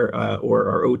vibrant there, or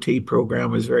our OT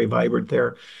program is very vibrant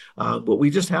there. But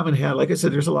we just haven't had, like I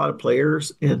said, there's a lot of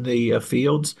players in the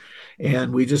fields,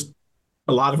 and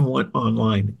a lot of them went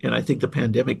online. And I think the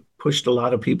pandemic pushed a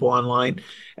lot of people online,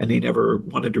 and they never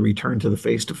wanted to return to the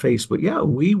face to face. But yeah,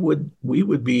 we would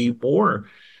be more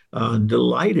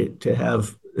delighted to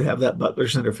have that Butler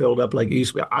Center filled up like it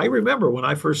used to be. I remember when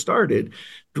I first started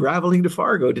traveling to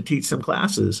Fargo to teach some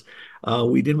classes.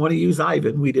 We didn't want to use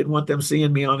Ivan. We didn't want them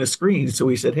seeing me on a screen. So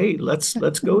we said, "Hey, let's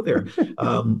go there."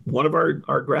 One of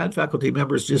our grad faculty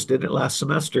members just did it last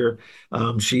semester.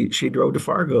 She drove to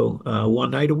Fargo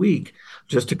one night a week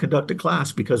just to conduct a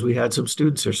class because we had some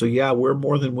students there. So yeah, we're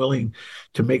more than willing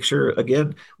to make sure.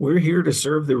 Again, we're here to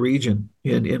serve the region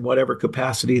in whatever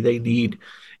capacity they need.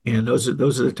 And those are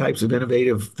the types of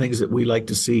innovative things that we like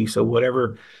to see. So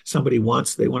whatever somebody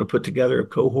wants, they want to put together a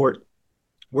cohort,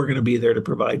 we're going to be there to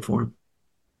provide for them.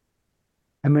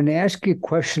 I'm going to ask you a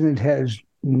question that has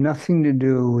nothing to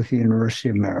do with the University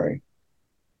of Mary.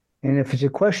 And if it's a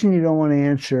question you don't want to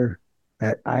answer,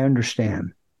 that I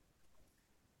understand.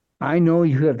 I know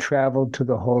you have traveled to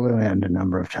the Holy Land a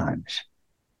number of times.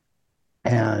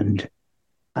 And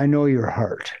I know your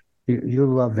heart.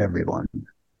 You love everyone.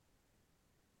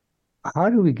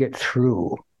 How do we get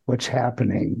through what's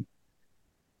happening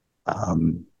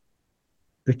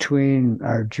between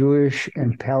our Jewish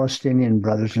and Palestinian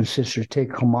brothers and sisters? Take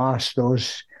Hamas,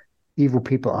 those evil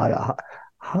people out.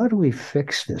 How do we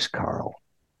fix this, Karel?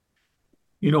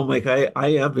 You know, Mike,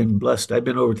 I have been blessed. I've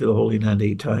been over to the Holy Land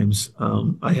 8 times.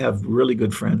 I have really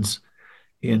good friends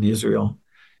in Israel.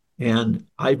 And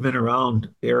I've been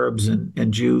around Arabs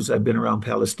and Jews. I've been around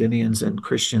Palestinians and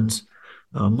Christians,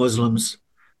 Muslims.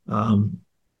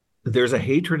 There's a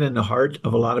hatred in the heart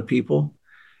of a lot of people.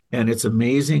 And it's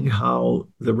amazing how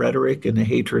the rhetoric and the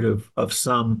hatred of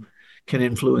some can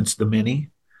influence the many.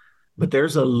 But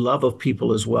there's a love of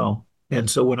people as well. And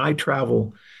so when I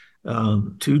travel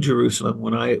to Jerusalem,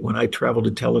 when I travel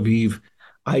to Tel Aviv,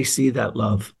 I see that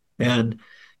love. And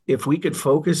if we could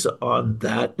focus on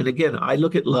that, and again, I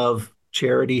look at love,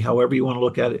 charity, however you want to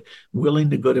look at it, willing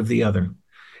the good of the other.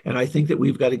 And I think that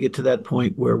we've got to get to that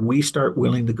point where we start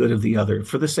willing the good of the other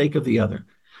for the sake of the other.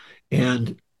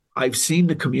 And I've seen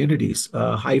the communities.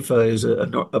 Haifa is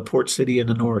a port city in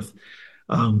the north.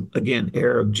 Again,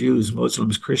 Arab, Jews,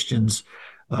 Muslims, Christians,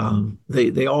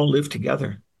 they all live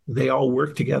together. They all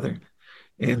work together.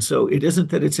 And so it isn't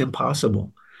that it's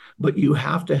impossible, but you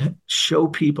have to show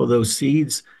people those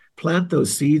seeds, plant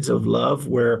those seeds of love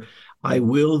where I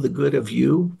will the good of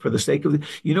you for the sake of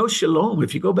shalom.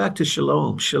 If you go back to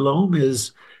shalom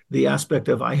is the aspect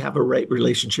of I have a right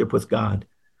relationship with God.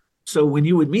 So when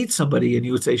you would meet somebody and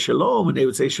you would say shalom and they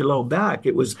would say shalom back,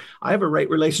 it was, I have a right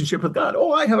relationship with God.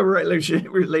 Oh, I have a right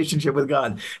relationship with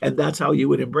God. And that's how you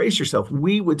would embrace yourself.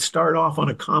 We would start off on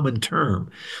a common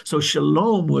term. So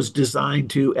shalom was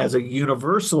designed as a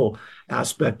universal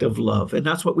aspect of love. And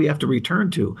that's what we have to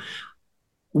return to.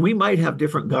 We might have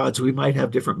different gods. We might have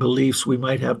different beliefs. We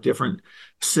might have different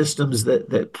systems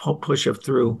that push us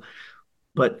through.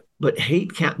 But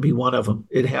hate can't be one of them.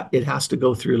 It has to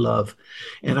go through love.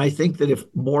 And I think that if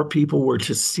more people were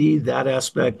to see that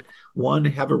aspect, one,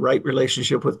 have a right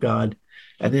relationship with God,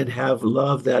 and then have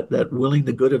love that willing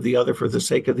the good of the other for the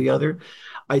sake of the other,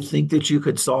 I think that you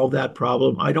could solve that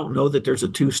problem. I don't know that there's a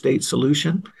two-state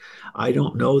solution. I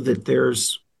don't know that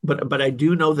but I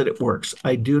do know that it works.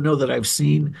 I do know that I've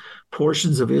seen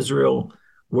portions of Israel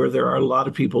where there are a lot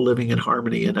of people living in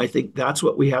harmony. And I think that's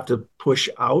what we have to push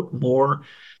out more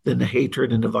than the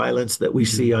hatred and the violence that we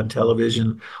see on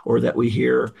television or that we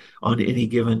hear on any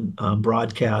given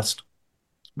broadcast.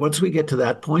 Once we get to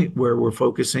that point where we're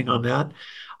focusing on that,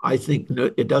 I think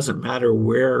it doesn't matter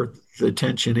where the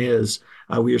tension is.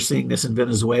 We are seeing this in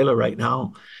Venezuela right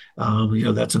now.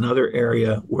 That's another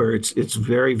area where it's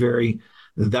very, very,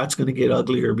 that's going to get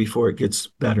uglier before it gets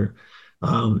better.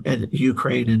 And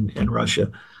Ukraine and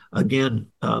Russia. Again,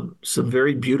 some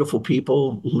very beautiful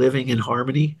people living in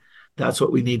harmony. That's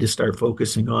what we need to start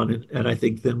focusing on. And I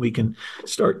think then we can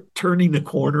start turning the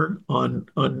corner on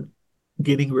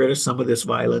getting rid of some of this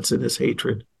violence and this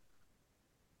hatred.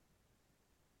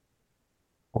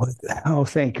 Oh,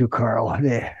 thank you, Karel. At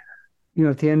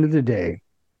the end of the day,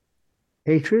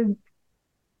 hatred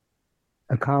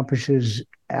accomplishes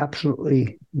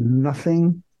absolutely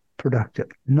nothing productive.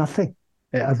 Nothing.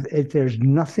 There's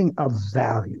nothing of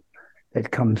value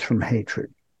that comes from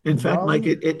hatred. In fact, Mike,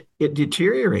 it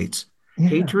deteriorates. Yeah.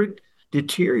 Hatred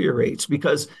deteriorates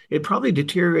because it probably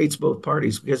deteriorates both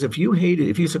parties. Because if you hate it,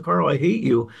 if you say, Karel, I hate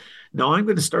you, now I'm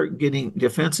going to start getting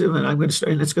defensive and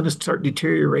it's going to start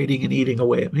deteriorating and eating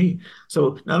away at me.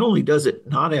 So not only does it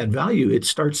not add value, it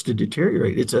starts to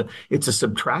deteriorate. It's a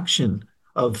subtraction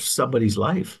of somebody's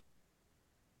life.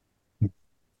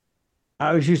 I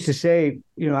always used to say,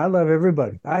 I love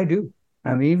everybody. I do.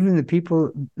 I mean, even the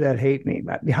people that hate me,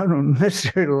 I don't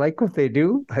necessarily like what they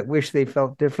do. I wish they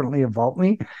felt differently about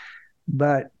me,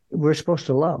 but we're supposed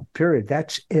to love, period.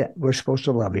 That's it. We're supposed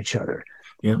to love each other.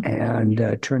 Yeah.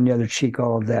 And turn the other cheek,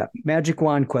 all of that. Magic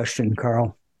wand question,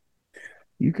 Karel.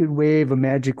 You could wave a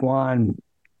magic wand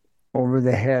over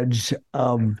the heads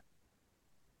of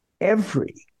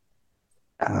every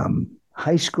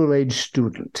high school age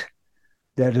student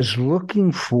that is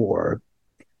looking for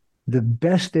the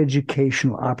best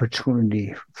educational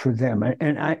opportunity for them.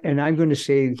 And I'm going to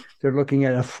say they're looking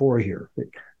at a 4-year.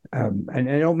 And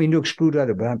I don't mean to exclude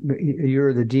other, but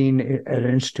you're the dean at an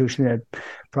institution that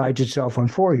prides itself on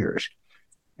 4 years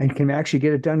and can actually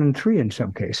get it done in 3 in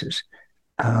some cases.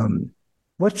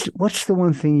 What's the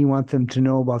one thing you want them to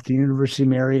know about the University of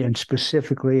Mary and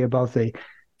specifically about the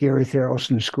Gary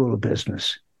Tharaldson School of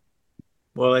Business?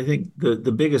 Well, I think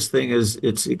the biggest thing is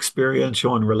it's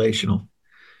experiential and relational.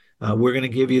 We're going to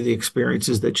give you the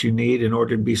experiences that you need in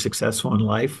order to be successful in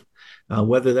life.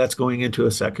 Whether that's going into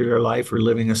a secular life or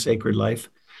living a sacred life,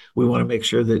 we want to make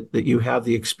sure that you have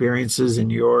the experiences in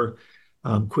your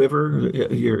quiver,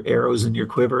 your arrows in your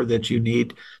quiver that you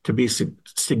need to be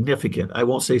significant. I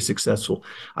won't say successful.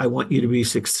 I want you to be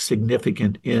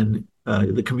significant in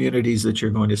the communities that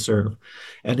you're going to serve.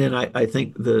 And then I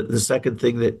think the second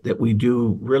thing that we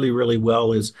do really, really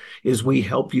well is we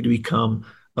help you to become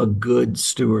a good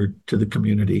steward to the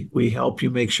community. We help you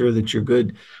make sure that you're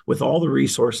good with all the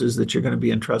resources that you're going to be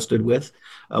entrusted with,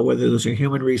 whether those are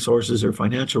human resources or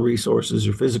financial resources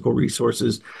or physical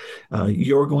resources.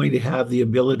 You're going to have the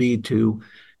ability to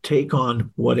take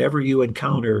on whatever you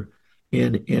encounter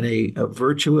in a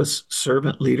virtuous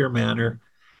servant leader manner.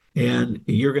 And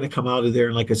you're going to come out of there.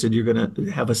 And like I said, you're going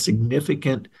to have a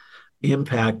significant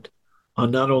impact on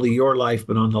not only your life,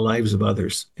 but on the lives of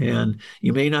others. And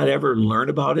you may not ever learn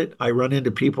about it. I run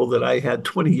into people that I had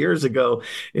 20 years ago.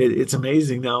 It's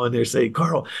amazing now. And they're saying,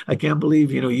 Karel, I can't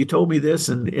believe, you told me this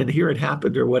and here it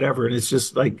happened or whatever. And it's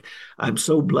just like, I'm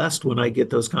so blessed when I get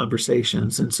those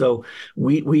conversations. And so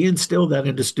we instill that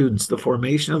into students. The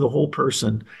formation of the whole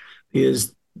person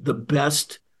is the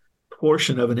best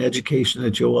portion of an education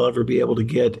that you'll ever be able to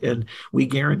get. And we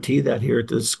guarantee that here at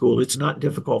the school. It's not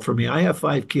difficult for me. I have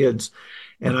 5 kids,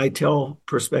 and I tell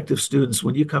prospective students,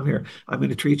 when you come here, I'm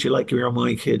going to treat you like you're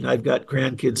my kid. And I've got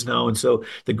grandkids now. And so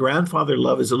the grandfather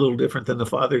love is a little different than the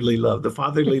fatherly love. The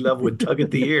fatherly love would tug at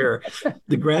the ear.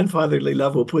 The grandfatherly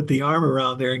love will put the arm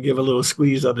around there and give a little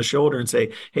squeeze on the shoulder and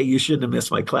say, hey, you shouldn't have missed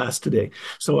my class today.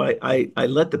 So I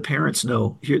let the parents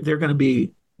know they're going to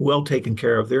be well taken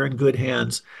care of. They're in good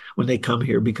hands when they come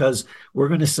here because we're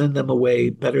going to send them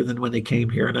away better than when they came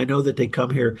here. And I know that they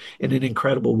come here in an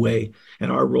incredible way.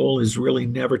 And our role is really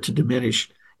never to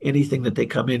diminish anything that they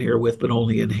come in here with, but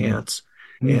only enhance.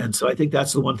 Mm. And so I think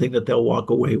that's the one thing that they'll walk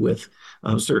away with.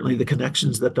 Certainly the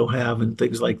connections that they'll have and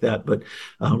things like that. But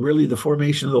really the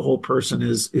formation of the whole person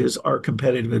is our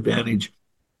competitive advantage.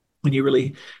 And you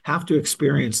really have to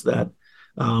experience that.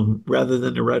 Rather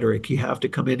than the rhetoric. You have to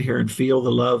come in here and feel the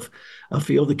love,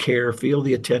 feel the care, feel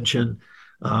the attention.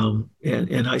 And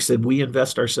I said, we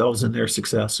invest ourselves in their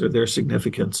success or their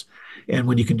significance. And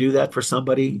when you can do that for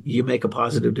somebody, you make a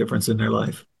positive difference in their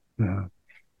life. Yeah.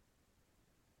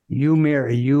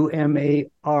 UMary.edu.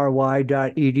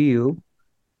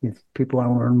 if people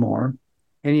want to learn more.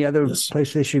 Any other Yes.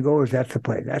 place they should go, or is that the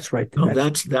place? That's right. Oh,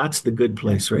 that's the good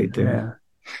place right there.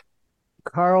 Yeah.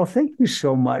 Karel, thank you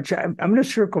so much. I'm going to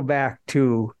circle back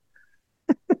to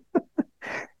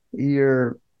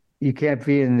you can't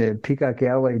be in the Peacock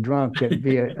Alley drunk and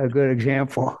be a good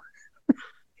example.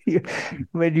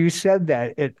 When you said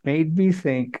that, it made me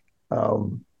think.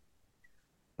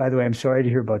 By the way, I'm sorry to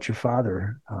hear about your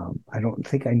father. I don't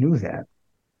think I knew that.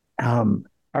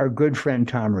 Our good friend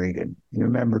Tom Regan. You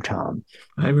remember Tom?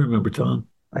 I remember Tom.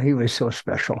 He was so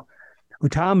special.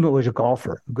 Tom was a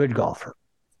golfer, a good golfer.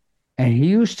 And he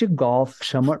used to golf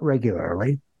somewhat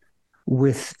regularly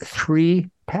with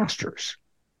three pastors,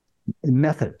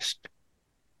 Methodist.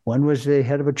 One was the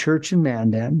head of a church in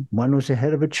Mandan, one was the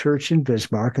head of a church in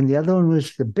Bismarck, and the other one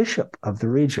was the bishop of the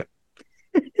region.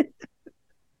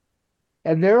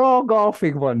 And they're all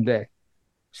golfing one day.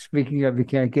 Speaking of, you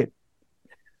can't get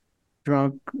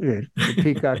drunk at the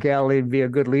Peacock Alley and be a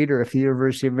good leader at the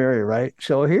University of Mary, right?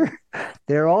 So here,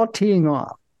 they're all teeing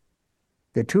off.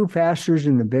 The two pastors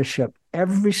and the bishop,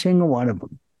 every single one of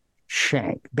them,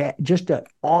 shanked. Just an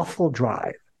awful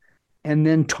drive. And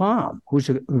then Tom, who's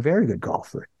a very good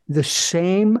golfer, the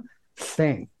same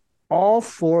thing. All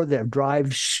four of their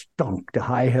drives stunk to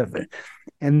high heaven.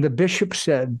 And the bishop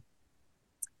said,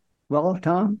 well,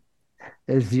 Tom,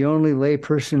 as the only lay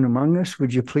person among us,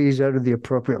 would you please utter the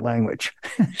appropriate language?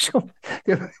 So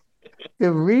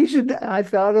the reason I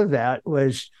thought of that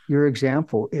was your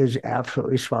example is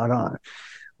absolutely spot on.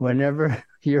 Whenever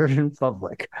you're in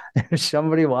public, there's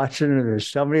somebody watching or there's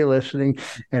somebody listening.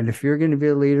 And if you're going to be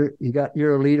a leader,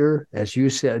 you're a leader, as you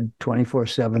said,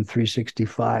 24/7,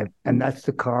 365. And that's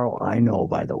the Karel I know,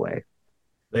 by the way.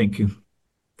 Thank you.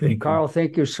 Thank you. Karel,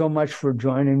 thank you so much for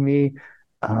joining me.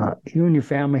 You and your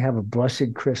family have a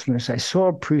blessed Christmas. I so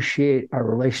appreciate our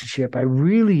relationship. I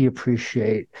really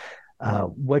appreciate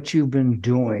what you've been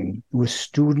doing with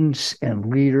students and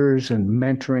leaders and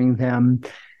mentoring them,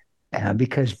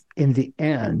 because in the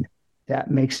end, that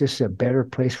makes this a better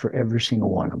place for every single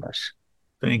one of us.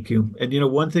 Thank you. And,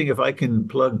 one thing, if I can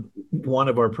plug one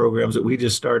of our programs that we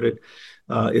just started,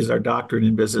 is our doctorate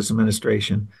in business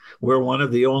administration. We're one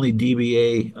of the only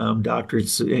DBA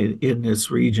doctorates in this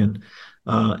region.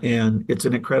 And it's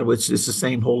the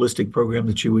same holistic program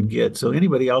that you would get. So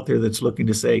anybody out there that's looking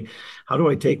to say, how do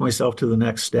I take myself to the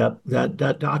next step? That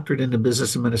doctorate into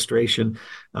business administration,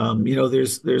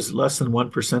 there's less than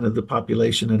 1% of the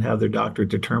population that have their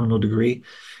doctorate to terminal degree.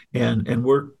 And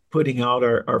we're putting out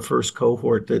our first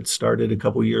cohort that started a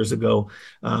couple years ago.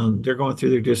 They're going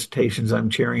through their dissertations. I'm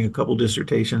chairing a couple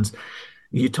dissertations.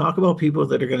 You talk about people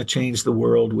that are going to change the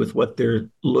world with what they're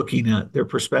looking at. Their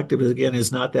perspective, again,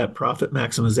 is not that profit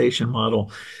maximization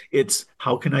model. It's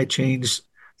how can I change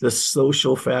the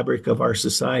social fabric of our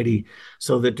society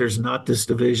so that there's not this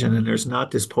division and there's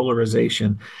not this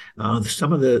polarization.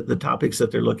 Some of the topics that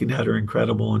they're looking at are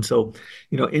incredible. And so,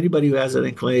 anybody who has an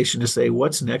inclination to say,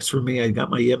 what's next for me? I got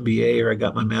my MBA or I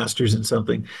got my master's in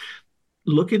something.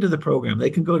 Look into the program.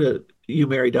 They can go to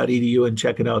umary.edu and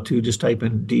check it out too. Just type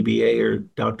in DBA or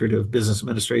Doctorate of Business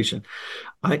Administration.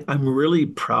 I'm really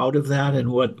proud of that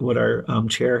and what our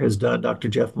chair has done. Dr.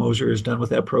 Jeff Moser has done with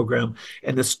that program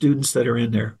and the students that are in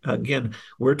there. Again,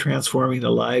 we're transforming the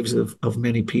lives of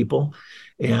many people.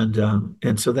 And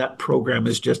so that program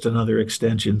is just another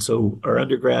extension. So our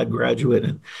undergrad, graduate,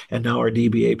 and now our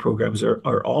DBA programs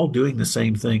are all doing the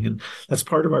same thing. And that's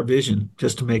part of our vision,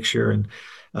 just to make sure. And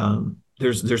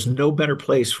there's no better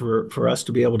place for us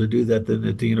to be able to do that than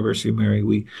at the University of Mary.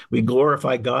 We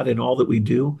glorify God in all that we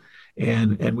do,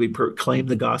 and we proclaim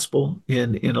the gospel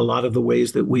in a lot of the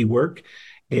ways that we work.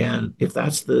 And if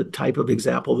that's the type of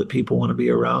example that people want to be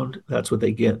around, that's what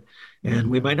they get. And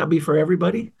we might not be for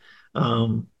everybody,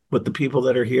 but the people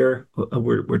that are here,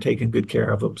 we're taking good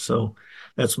care of them. So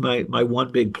that's my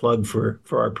one big plug for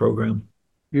our program.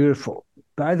 Beautiful.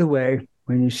 By the way,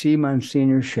 when you see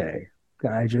Monsignor Shea,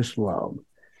 guy I just love,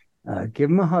 give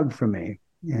him a hug for me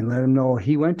and let him know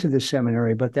he went to the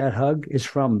seminary, but that hug is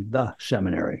from the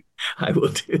seminary. I will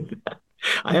do that.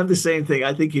 I have the same thing.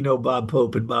 I think Bob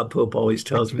Pope, and Bob Pope always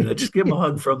tells me that. Just give him a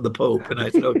hug from the Pope. And I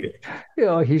said, okay.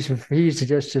 He's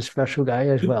just a special guy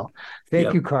as well.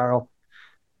 Thank you, Karel.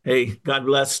 Hey, God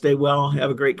bless. Stay well.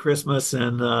 Have a great Christmas.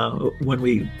 And when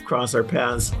we cross our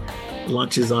paths,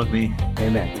 lunch is on me.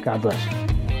 Amen. God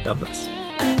bless. God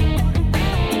bless.